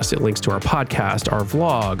connect with us. It links to our podcast, our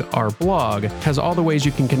vlog, our blog, has all the ways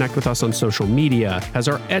you can connect with us on social media, has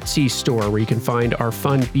our Etsy store where you can find our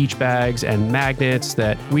fun beach bags and magnets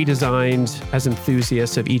that we designed as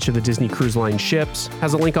enthusiasts of each of the Disney Cruise Line ships,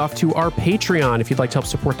 has a link off to our Patreon if you'd like to help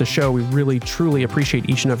support the show. We really, truly appreciate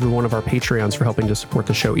each and every one of our Patreons for helping to support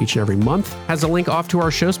the show each and every month, has a link off to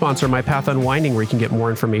our show sponsor, My Path Unwinding, where you can get more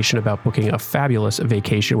information about booking a fabulous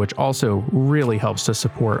vacation, which also really helps to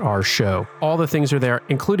support our show. All the things are there,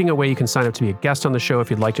 including a way you can sign up to be a guest on the show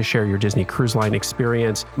if you'd like to share your Disney Cruise Line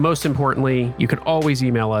experience. Most importantly, you can always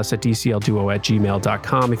email us at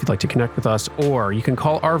dclduo@gmail.com if you'd like to connect with us, or you can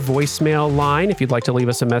call our voicemail line if you'd like to leave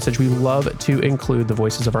us a message. We love to include the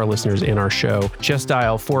voices of our listeners in our show. Just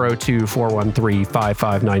dial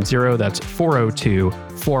 402-413-5590. That's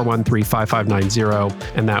 402-413-5590,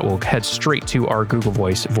 and that will head straight to our Google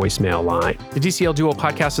Voice voicemail line. The DCL Duo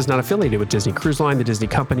podcast is not affiliated with Disney Cruise Line, the Disney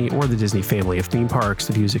Company, or the Disney Family. family of theme parks.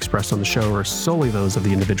 The views expressed on the show are solely those of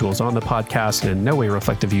the individuals on the podcast and in no way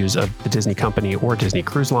reflect the views of the Disney Company or Disney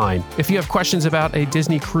Cruise Line. If you have questions about a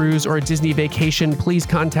Disney cruise or a Disney vacation, please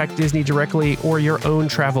contact Disney directly or your own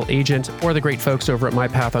travel agent or the great folks over at My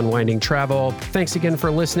Path Unwinding Travel. Thanks again for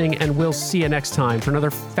listening, and we'll see you next time for another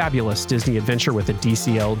fabulous Disney adventure with the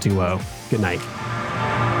DCL duo. Good night.